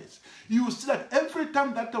 Read Judges. You see that every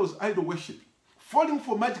time that there was idol worship, falling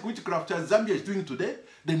for magic witchcraft as Zambia is doing today,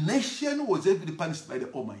 the nation was heavily punished by the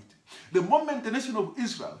Almighty. The moment the nation of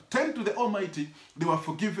Israel turned to the Almighty, they were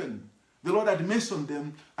forgiven. The Lord had mercy on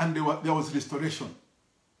them, and there was restoration.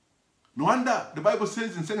 No wonder the Bible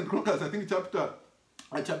says in 2 Chronicles, I think chapter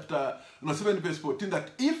 7 verse 14,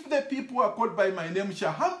 that if the people who are called by my name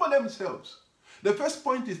shall humble themselves, the first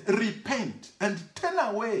point is repent and turn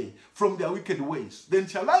away from their wicked ways. Then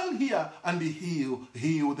shall I hear and heal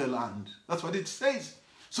the land. That's what it says.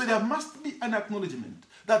 So there must be an acknowledgement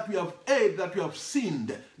that we have erred, that we have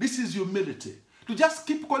sinned. This is humility. To just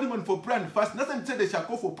keep calling on for prayer and fasting doesn't say they shall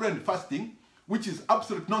call for prayer and fasting, which is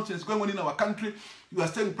absolute nonsense going on in our country. You are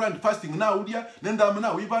saying prayer and fasting now,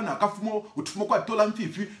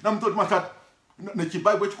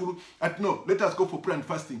 no, let us go for prayer and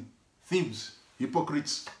fasting. Thieves,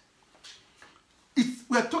 hypocrites.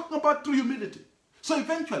 We are talking about true humility. So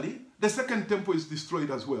eventually, the second temple is destroyed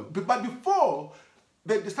as well. But before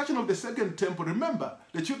the destruction of the second temple, remember,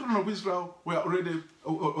 the children of Israel were already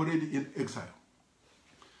in exile.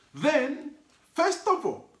 Then, first of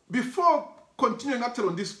all, before continuing actually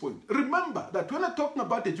on this point, remember that when we're talking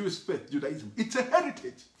about the Jewish faith, Judaism, it's a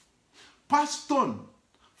heritage passed on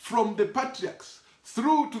from the patriarchs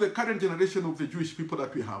through to the current generation of the Jewish people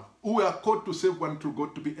that we have, who are called to save one true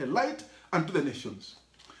God, to be a light unto the nations.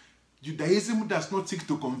 Judaism does not seek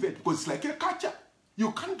to convert, because it's like a culture.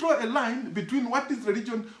 You can't draw a line between what is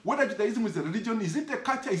religion, whether Judaism is a religion, is it a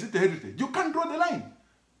culture, is it a heritage? You can't draw the line.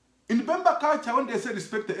 In Bemba culture, when they say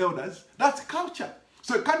respect the elders, that's culture.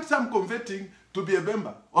 So you can't say I'm converting to be a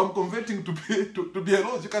Bemba, or I'm converting to be a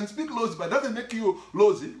Lozi. You can speak Lozi, but it doesn't make you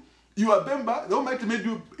Lozi. You are Bemba. The Almighty made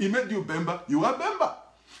you Bemba. You are Bemba.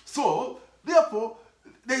 So, therefore,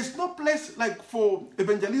 there is no place like for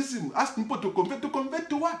evangelism, asking people to convert. To convert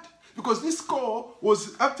to what? Because this call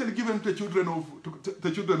was actually given to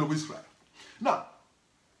the children of Israel. Now,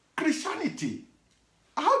 Christianity.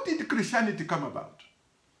 How did Christianity come about?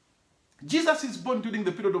 Jesus is born during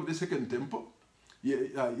the period of the second temple,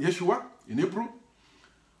 Yeshua in Hebrew.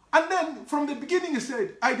 And then from the beginning he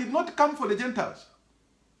said, I did not come for the Gentiles.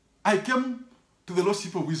 I came to the lost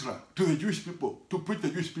people of Israel, to the Jewish people, to preach the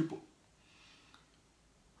Jewish people.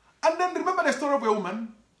 And then remember the story of a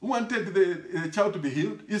woman who wanted the child to be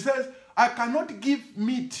healed. He says, I cannot give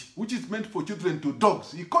meat which is meant for children to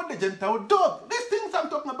dogs. He called the Gentile dog. These things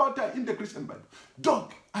I'm talking about are in the Christian Bible.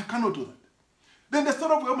 Dog, I cannot do that. Then the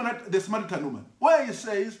story of a woman, the Samaritan woman, where he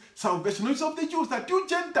says, salvation is of the Jews, that you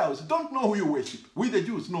Gentiles don't know who you worship. We the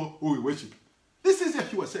Jews know who we worship. This is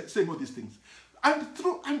Yeshua saying all these things. And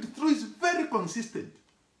through is very consistent.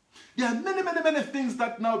 There are many things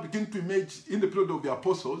that now begin to emerge in the period of the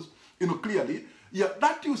apostles, clearly. Yeah,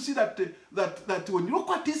 that you see that when you look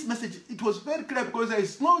at this message, it was very clear, because there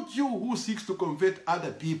is no Jew who seeks to convert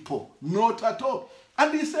other people. Not at all.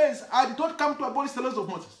 And he says, I did not come to abolish the laws of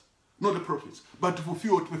Moses, not the prophets, but to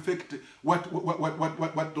fulfill, to perfect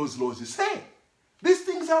what those laws say. These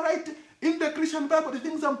things are right in the Christian Bible, the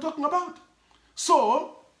things I'm talking about.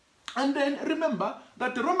 So, and then remember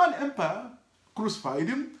that the Roman Empire crucified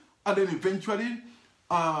him, and then eventually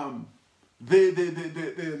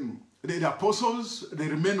the apostles, they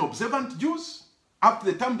remain observant Jews. Up to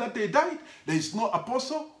the time that they died, there is no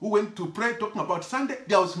apostle who went to pray talking about Sunday.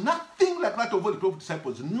 There was nothing like that of all the 12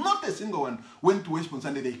 disciples. Not a single one went to worship on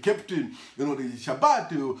Sunday. They kept, the Shabbat,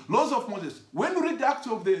 the laws of Moses. When you read the Acts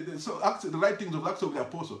of the writings of the Acts of the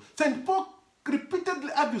Apostles, St. Paul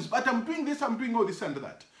repeatedly argues, but I'm doing this, I'm doing all this and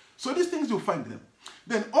that. So these things, you find them.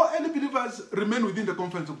 Then all early believers remain within the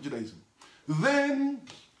confines of Judaism. Then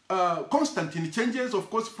Constantine changes, of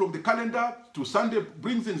course, from the calendar to Sunday,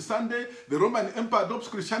 brings in Sunday. The Roman Empire adopts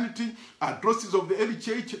Christianity, atrocities of the early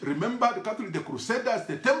church. Remember the Catholic, the Crusaders,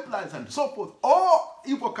 the Templars, and so forth. All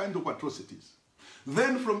evil kinds of atrocities.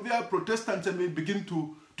 Then from there, Protestants may begin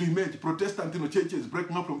to emerge. Protestant churches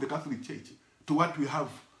breaking up from the Catholic Church to what we have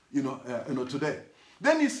today.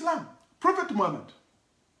 Then Islam. Prophet Muhammad,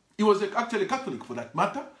 he was actually Catholic for that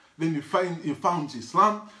matter. Then he founds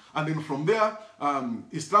Islam. And then from there,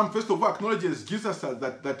 Islam first of all acknowledges Jesus as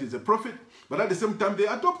that is a prophet. But at the same time, they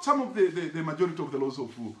adopt some of the majority of the laws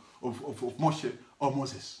of Moshe or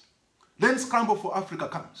Moses. Then scramble for Africa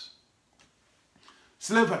comes.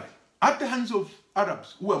 Slavery. At the hands of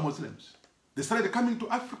Arabs who are Muslims. They started coming to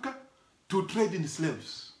Africa to trade in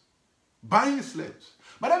slaves. Buying slaves.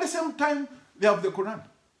 But at the same time, they have the Quran.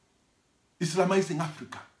 Islamizing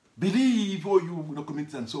Africa. Believe all you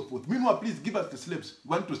communities and so forth. Meanwhile, please give us the slaves. We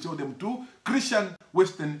want to sell them to Christian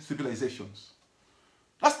Western civilizations.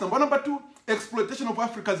 That's number. Number two, exploitation of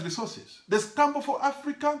Africa's resources. The scramble for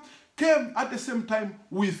Africa came at the same time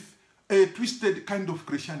with a twisted kind of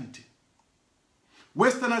Christianity.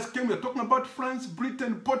 Westerners came, we're talking about France,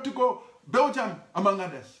 Britain, Portugal, Belgium, among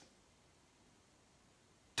others.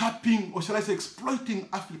 Tapping, or shall I say, exploiting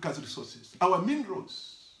Africa's resources. Our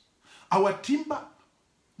minerals, our timber,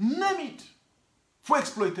 name it, for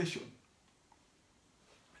exploitation,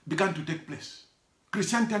 began to take place.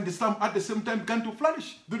 Christianity and Islam at the same time began to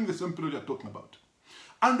flourish during the same period you're talking about.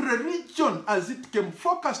 And religion, as it came,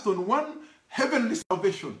 focused on one heavenly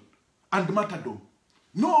salvation and martyrdom.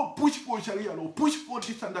 No push for Sharia law, push for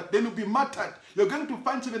this and that, then you'll be martyred. You're going to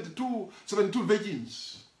find 72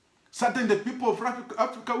 virgins. Certainly the people of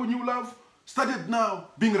Africa whom you love started now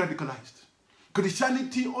being radicalized.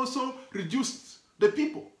 Christianity also reduced the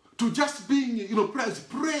people to just being, prayers,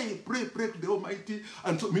 pray to the Almighty.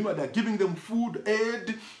 And so, meanwhile, they're giving them food,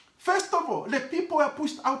 aid. First of all, the people were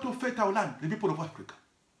pushed out of fertile land, the people of Africa.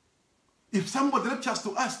 If somebody lectures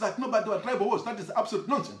to us that nobody were tribal wars, that is absolute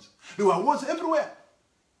nonsense. There were wars everywhere,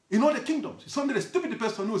 in all the kingdoms. It's only the stupid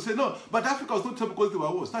person who will say, no, but Africa was not so because there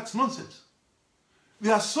were wars. That's nonsense.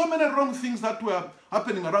 There are so many wrong things that were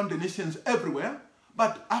happening around the nations everywhere,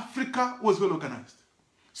 but Africa was well organized.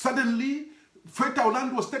 Suddenly, fertile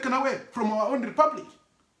land was taken away from our own republic.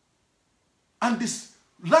 And this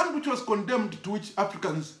land which was condemned, to which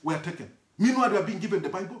Africans were taken. Meanwhile, they were being given the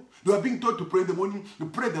Bible. They were being taught to pray in the morning, to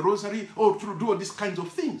pray the rosary, or to do all these kinds of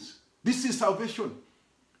things. This is salvation.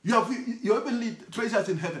 You have your heavenly treasures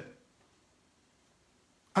in heaven.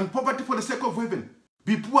 And poverty for the sake of heaven.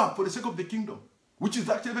 Be poor for the sake of the kingdom. Which is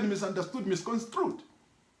actually misunderstood, misconstrued.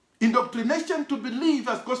 Indoctrination to believe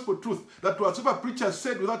as gospel truth that whatever preachers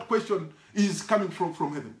said without question is coming from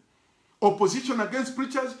heaven. Opposition against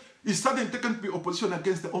preachers is suddenly taken to be opposition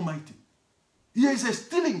against the Almighty. Here is a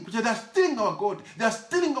stealing. They are stealing our God. They are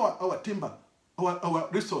stealing our timber, our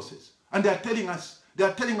resources. And they are telling us, they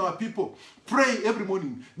are telling our people, pray every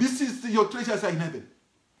morning. This is your treasures are in heaven.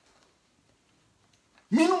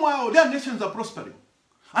 Meanwhile, their nations are prospering.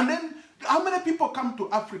 And then, how many people come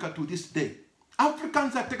to Africa to this day?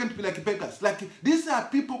 Africans are taken to be like beggars. Like, these are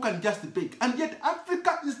people who can just beg. And yet,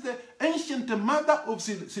 Africa is the ancient mother of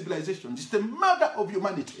civilization. It's the mother of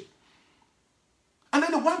humanity. And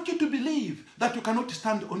then they want you to believe that you cannot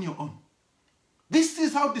stand on your own. This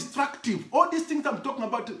is how destructive all these things I'm talking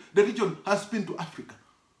about the region has been to Africa.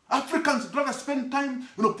 Africans rather spend time,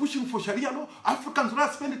 pushing for Sharia law. Africans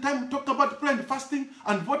rather spend time talking about prayer and fasting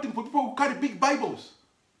and voting for people who carry big Bibles.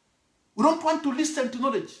 We don't want to listen to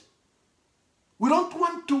knowledge. We don't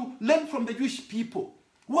want to learn from the Jewish people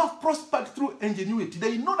who have prospered through ingenuity.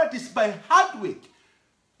 They know that it's by hard work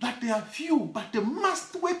that they are few, but they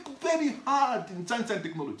must work very hard in science and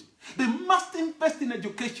technology. They must invest in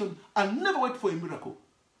education and never wait for a miracle.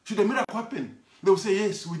 Should a miracle happen, they will say,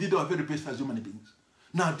 yes, we did our very best as human beings.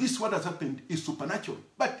 Now, this what has happened is supernatural.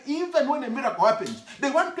 But even when a miracle happens, they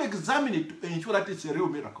want to examine it to ensure that it's a real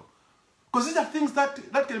miracle. Because these are things that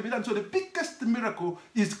can be done. So the biggest miracle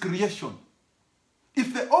is creation.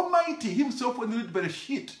 If the Almighty himself, when you read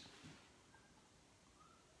Bereshit,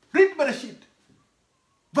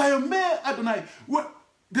 Vayomeh Adonai,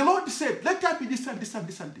 the Lord said, let there be this and this and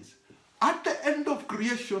this and this. At the end of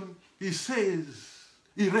creation, he says,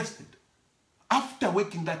 he rested. After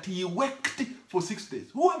working that, he worked for 6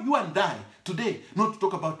 days. Who are you and I today not to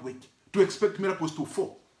talk about work, to expect miracles to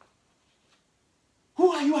fall?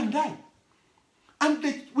 Who are you and I?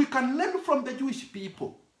 And we can learn from the Jewish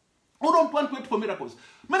people who don't want to wait for miracles.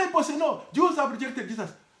 Many people say, no, Jews have rejected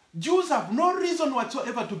Jesus. Jews have no reason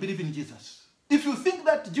whatsoever to believe in Jesus. If you think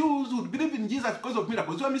that Jews would believe in Jesus because of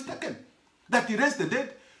miracles, you are mistaken. That he raised the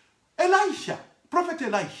dead. Elisha Prophet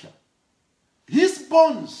Elisha, his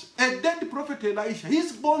bones, a dead prophet Elisha,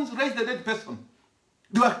 his bones raised a dead person.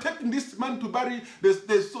 They were taking this man to bury.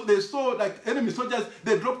 They saw like enemy soldiers,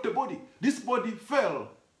 they dropped the body. This body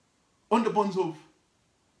fell on the bones of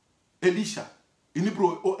Elisha in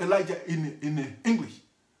Hebrew or Elijah in English.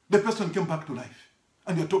 The person came back to life.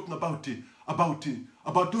 And you're talking about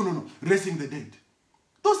raising the dead.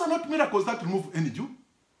 Those are not miracles that remove any Jew.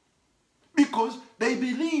 Because they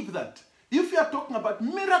believe that if you are talking about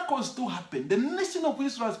miracles to happen, the nation of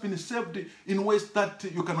Israel has been saved in ways that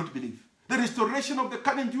you cannot believe. The restoration of the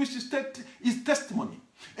current Jewish state is testimony.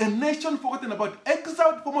 A nation forgotten about,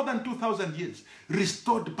 exiled for more than 2,000 years,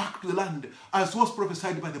 restored back to the land as was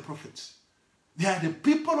prophesied by the prophets. They are the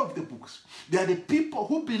people of the books. They are the people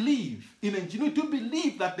who believe in ingenuity, who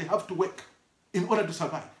believe that they have to work in order to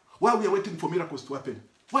survive. While we are waiting for miracles to happen.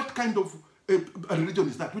 What kind of a religion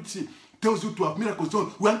is that? Which tells you to have miracles.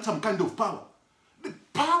 So we want some kind of power. The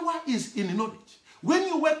power is in knowledge. When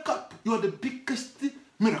you wake up, you are the biggest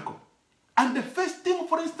miracle. And the first thing,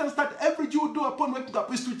 for instance, that every Jew will do upon waking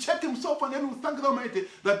up is to check himself and then will thank the Almighty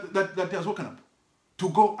that he has woken up. To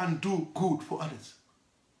go and do good for others.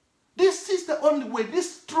 This is the only way.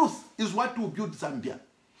 This truth is what will build Zambia.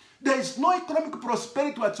 There is no economic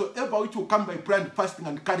prosperity whatsoever which will come by prayer and fasting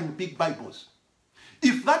and carrying big Bibles.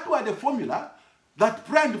 If that were the formula, that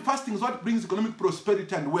prayer and fasting is what brings economic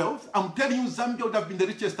prosperity and wealth, I'm telling you, Zambia would have been the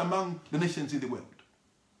richest among the nations in the world.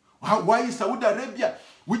 Why is Saudi Arabia,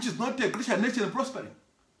 which is not a Christian nation, prospering?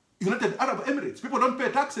 United Arab Emirates, people don't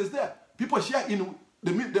pay taxes there. People share in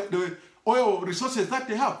the oil resources that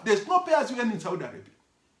they have. There's no pay as you earn in Saudi Arabia.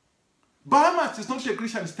 Bahamas is not a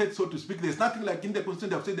Christian state, so to speak. There's nothing like in the Constitution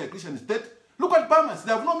they have said they're a Christian state. Look at Bahamas.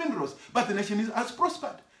 They have no minerals, but the nation has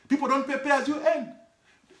prospered. People don't pay as you earn.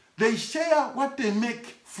 They share what they make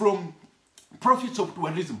from profits of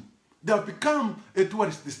tourism. They have become a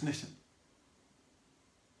tourist destination.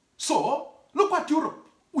 So, look at Europe,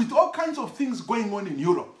 with all kinds of things going on in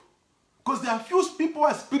Europe. Because there are few people who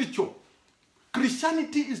are spiritual.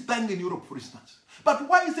 Christianity is dying in Europe, for instance. But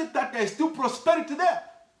why is it that there is still prosperity there?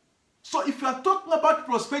 So if you are talking about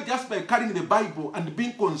prosperity just by carrying the Bible and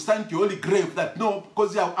being concerned to your holy grave, that no,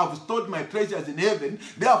 because I've stored my treasures in heaven,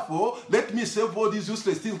 therefore, let me save all these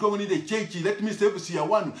useless things going on in the church, let me save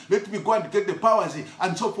CR1, let me go and get the powers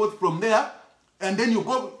and so forth from there, and then you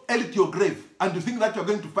go early to your grave, and you think that you're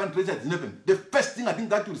going to find treasures in heaven. The first thing I think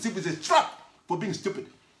that you receive is a trap for being stupid,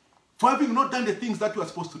 for having not done the things that you are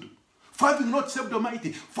supposed to do, for having not served the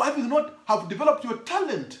Almighty, for having not have developed your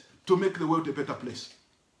talent to make the world a better place.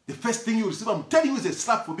 The first thing you receive, I'm telling you, is a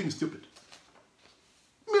slap for being stupid.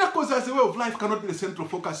 Miracles as a way of life cannot be the central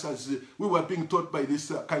focus as we were being taught by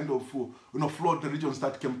this kind of flawed religions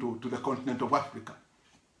that came to the continent of Africa.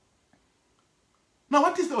 Now,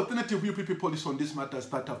 what is the alternative UPP policy on these matters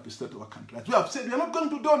that have beset our country? As we have said, we are not going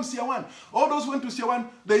to do on CR1. All those who went to CR1,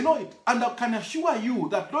 they know it. And I can assure you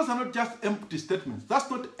that those are not just empty statements. That's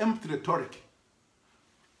not empty rhetoric.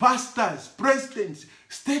 Pastors, presidents,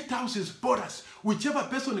 state houses, borders, whichever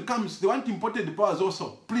person comes, they want imported powers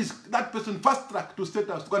also. Please, that person fast track to state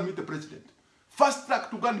house to go and meet the president. Fast track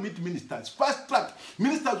to go and meet ministers. Fast track.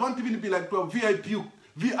 Ministers want to even be like to have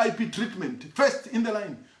VIP treatment. First in the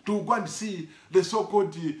line to go and see the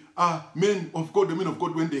so-called men of God, the men of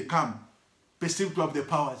God when they come, perceived to have the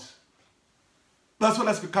powers. That's what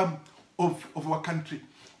has become of our country.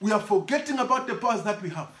 We are forgetting about the powers that we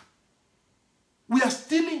have. We are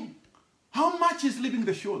stealing. How much is leaving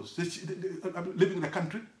the shores, leaving the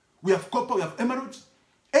country? We have copper, we have emeralds.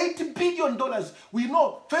 $80 billion. We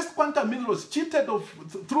know First Quantum Minerals cheated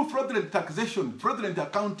through fraudulent taxation, fraudulent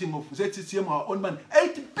accounting of ZCCM, our own money.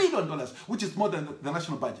 $80 billion, which is more than the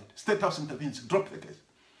national budget. State House intervenes, drop the case.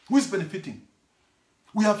 Who is benefiting?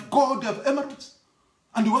 We have gold, we have emeralds.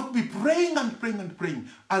 And we want to be praying and praying and praying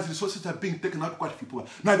as resources are being taken out quite people.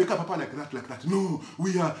 Now we become like that. No,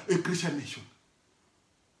 we are a Christian nation.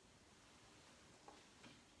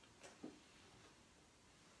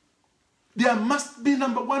 There must be,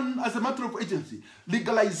 number one, as a matter of agency,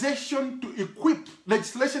 legalization to equip,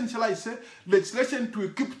 legislation to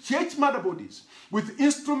equip church mother bodies with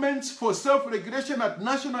instruments for self-regulation at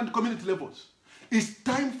national and community levels. It's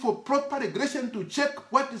time for proper regulation to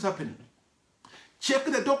check what is happening. Check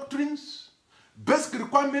the doctrines, basic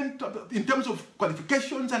requirement in terms of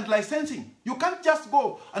qualifications and licensing. You can't just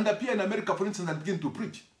go and appear in America, for instance, and begin to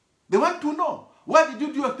preach. They want to know. Why did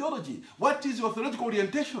you do your theology? What is your theological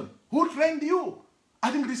orientation? Who trained you? I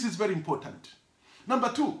think this is very important.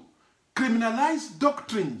 Number two, criminalize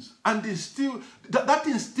doctrines and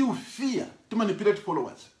instill fear to manipulate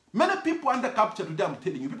followers. Many people under capture today, I'm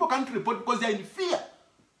telling you, people can't report because they are in fear.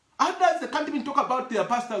 Others, they can't even talk about their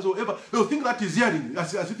pastors or whatever. They'll think that he's hearing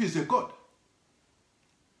as if he's a God.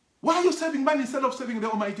 Why are you saving money instead of saving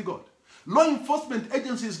the Almighty God? Law enforcement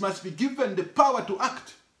agencies must be given the power to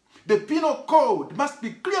act. The penal code must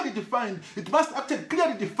be clearly defined. It must actually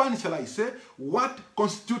clearly define, shall I say, what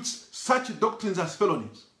constitutes such doctrines as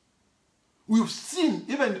felonies. We've seen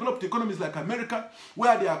even developed economies like America,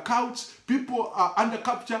 where there are cults, people are under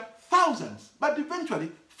capture, thousands. But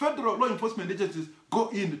eventually, federal law enforcement agencies go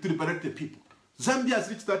in to liberate the people. Zambia has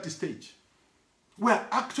reached that stage where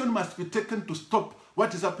action must be taken to stop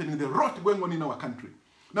what is happening, the rot going on in our country.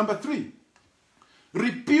 Number 3,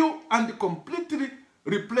 repeal and completely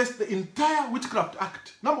replace the entire Witchcraft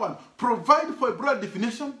Act. Number 1, provide for a broad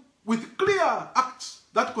definition with clear acts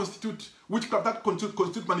that constitute witchcraft, that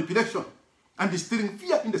constitute manipulation and instilling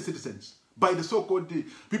fear in the citizens by the so-called people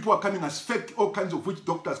who are coming as fake, all kinds of witch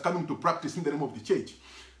doctors coming to practice in the name of the church.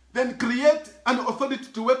 Then create an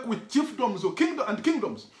authority to work with chiefdoms or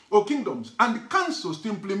kingdoms and councils to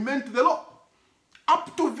implement the law.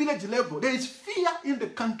 Up to village level, there is fear in the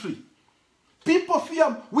country. People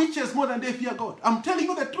fear witches more than they fear God. I'm telling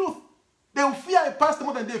you the truth. They will fear a pastor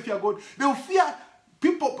more than they fear God. They will fear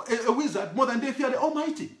people, a wizard, more than they fear the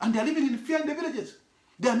Almighty. And they are living in fear in the villages.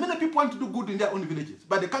 There are many people who want to do good in their own villages,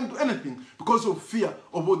 but they can't do anything because of fear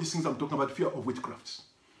of all these things I'm talking about, fear of witchcrafts.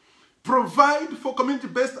 Provide for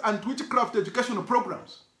community-based and witchcraft educational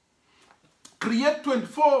programs. Create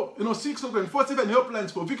 24/6 or 24/7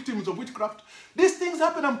 helplines for victims of witchcraft. These things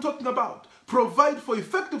happen I'm talking about. Provide for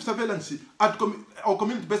effective surveillance or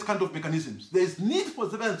community-based kind of mechanisms. There is need for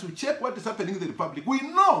surveillance to check what is happening in the Republic. We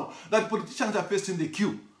know that politicians are facing the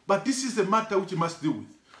queue, but this is a matter which we must deal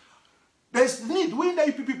with. There is need. We in the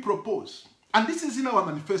UPP propose, and this is in our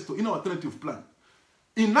manifesto, in our alternative plan,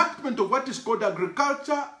 enactment of what is called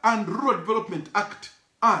Agriculture and Rural Development Act,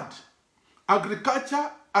 ARD.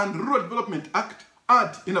 Agriculture and Rural Development Act,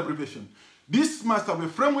 ARD in abbreviation. This must have a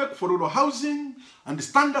framework for rural housing and the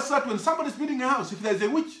standards that when somebody is building a house, if there is a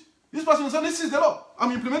witch, this person says, this is the law,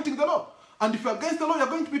 I'm implementing the law. And if you're against the law, you're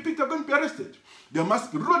going to be picked, you're going to be arrested. There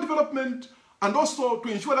must be rural development and also to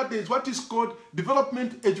ensure that there is what is called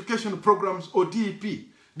Development Education Programs or DEP.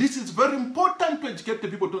 This is very important to educate the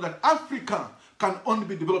people to know that Africa can only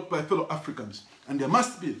be developed by fellow Africans. And there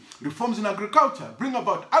must be reforms in agriculture, bring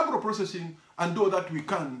about agro-processing, and do all that we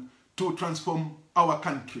can to transform our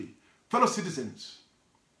country. Fellow citizens,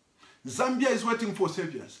 Zambia is waiting for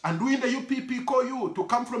saviors. And we in the UPP call you to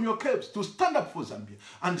come from your caves, to stand up for Zambia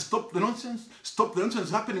and stop the nonsense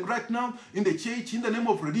happening right now in the church, in the name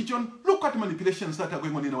of religion. Look at manipulations that are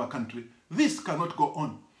going on in our country. This cannot go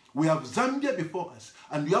on. We have Zambia before us,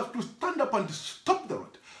 and we have to stand up and stop the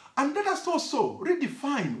rot. And let us also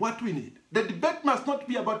redefine what we need. The debate must not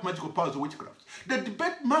be about magical powers or witchcraft. The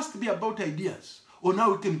debate must be about ideas on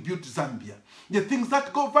how we can build Zambia. The things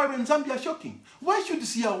that go viral in Zambia are shocking. Why should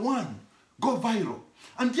Sia One go viral?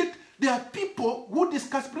 And yet there are people who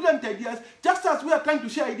discuss brilliant ideas just as we are trying to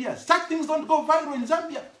share ideas. Such things don't go viral in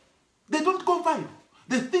Zambia. They don't go viral.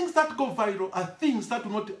 The things that go viral are things that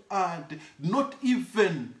will not add not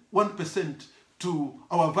even 1% to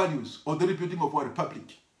our values or the rebuilding of our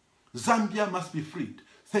republic. Zambia must be freed.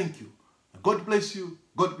 Thank you. God bless you.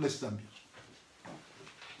 God bless Zambia.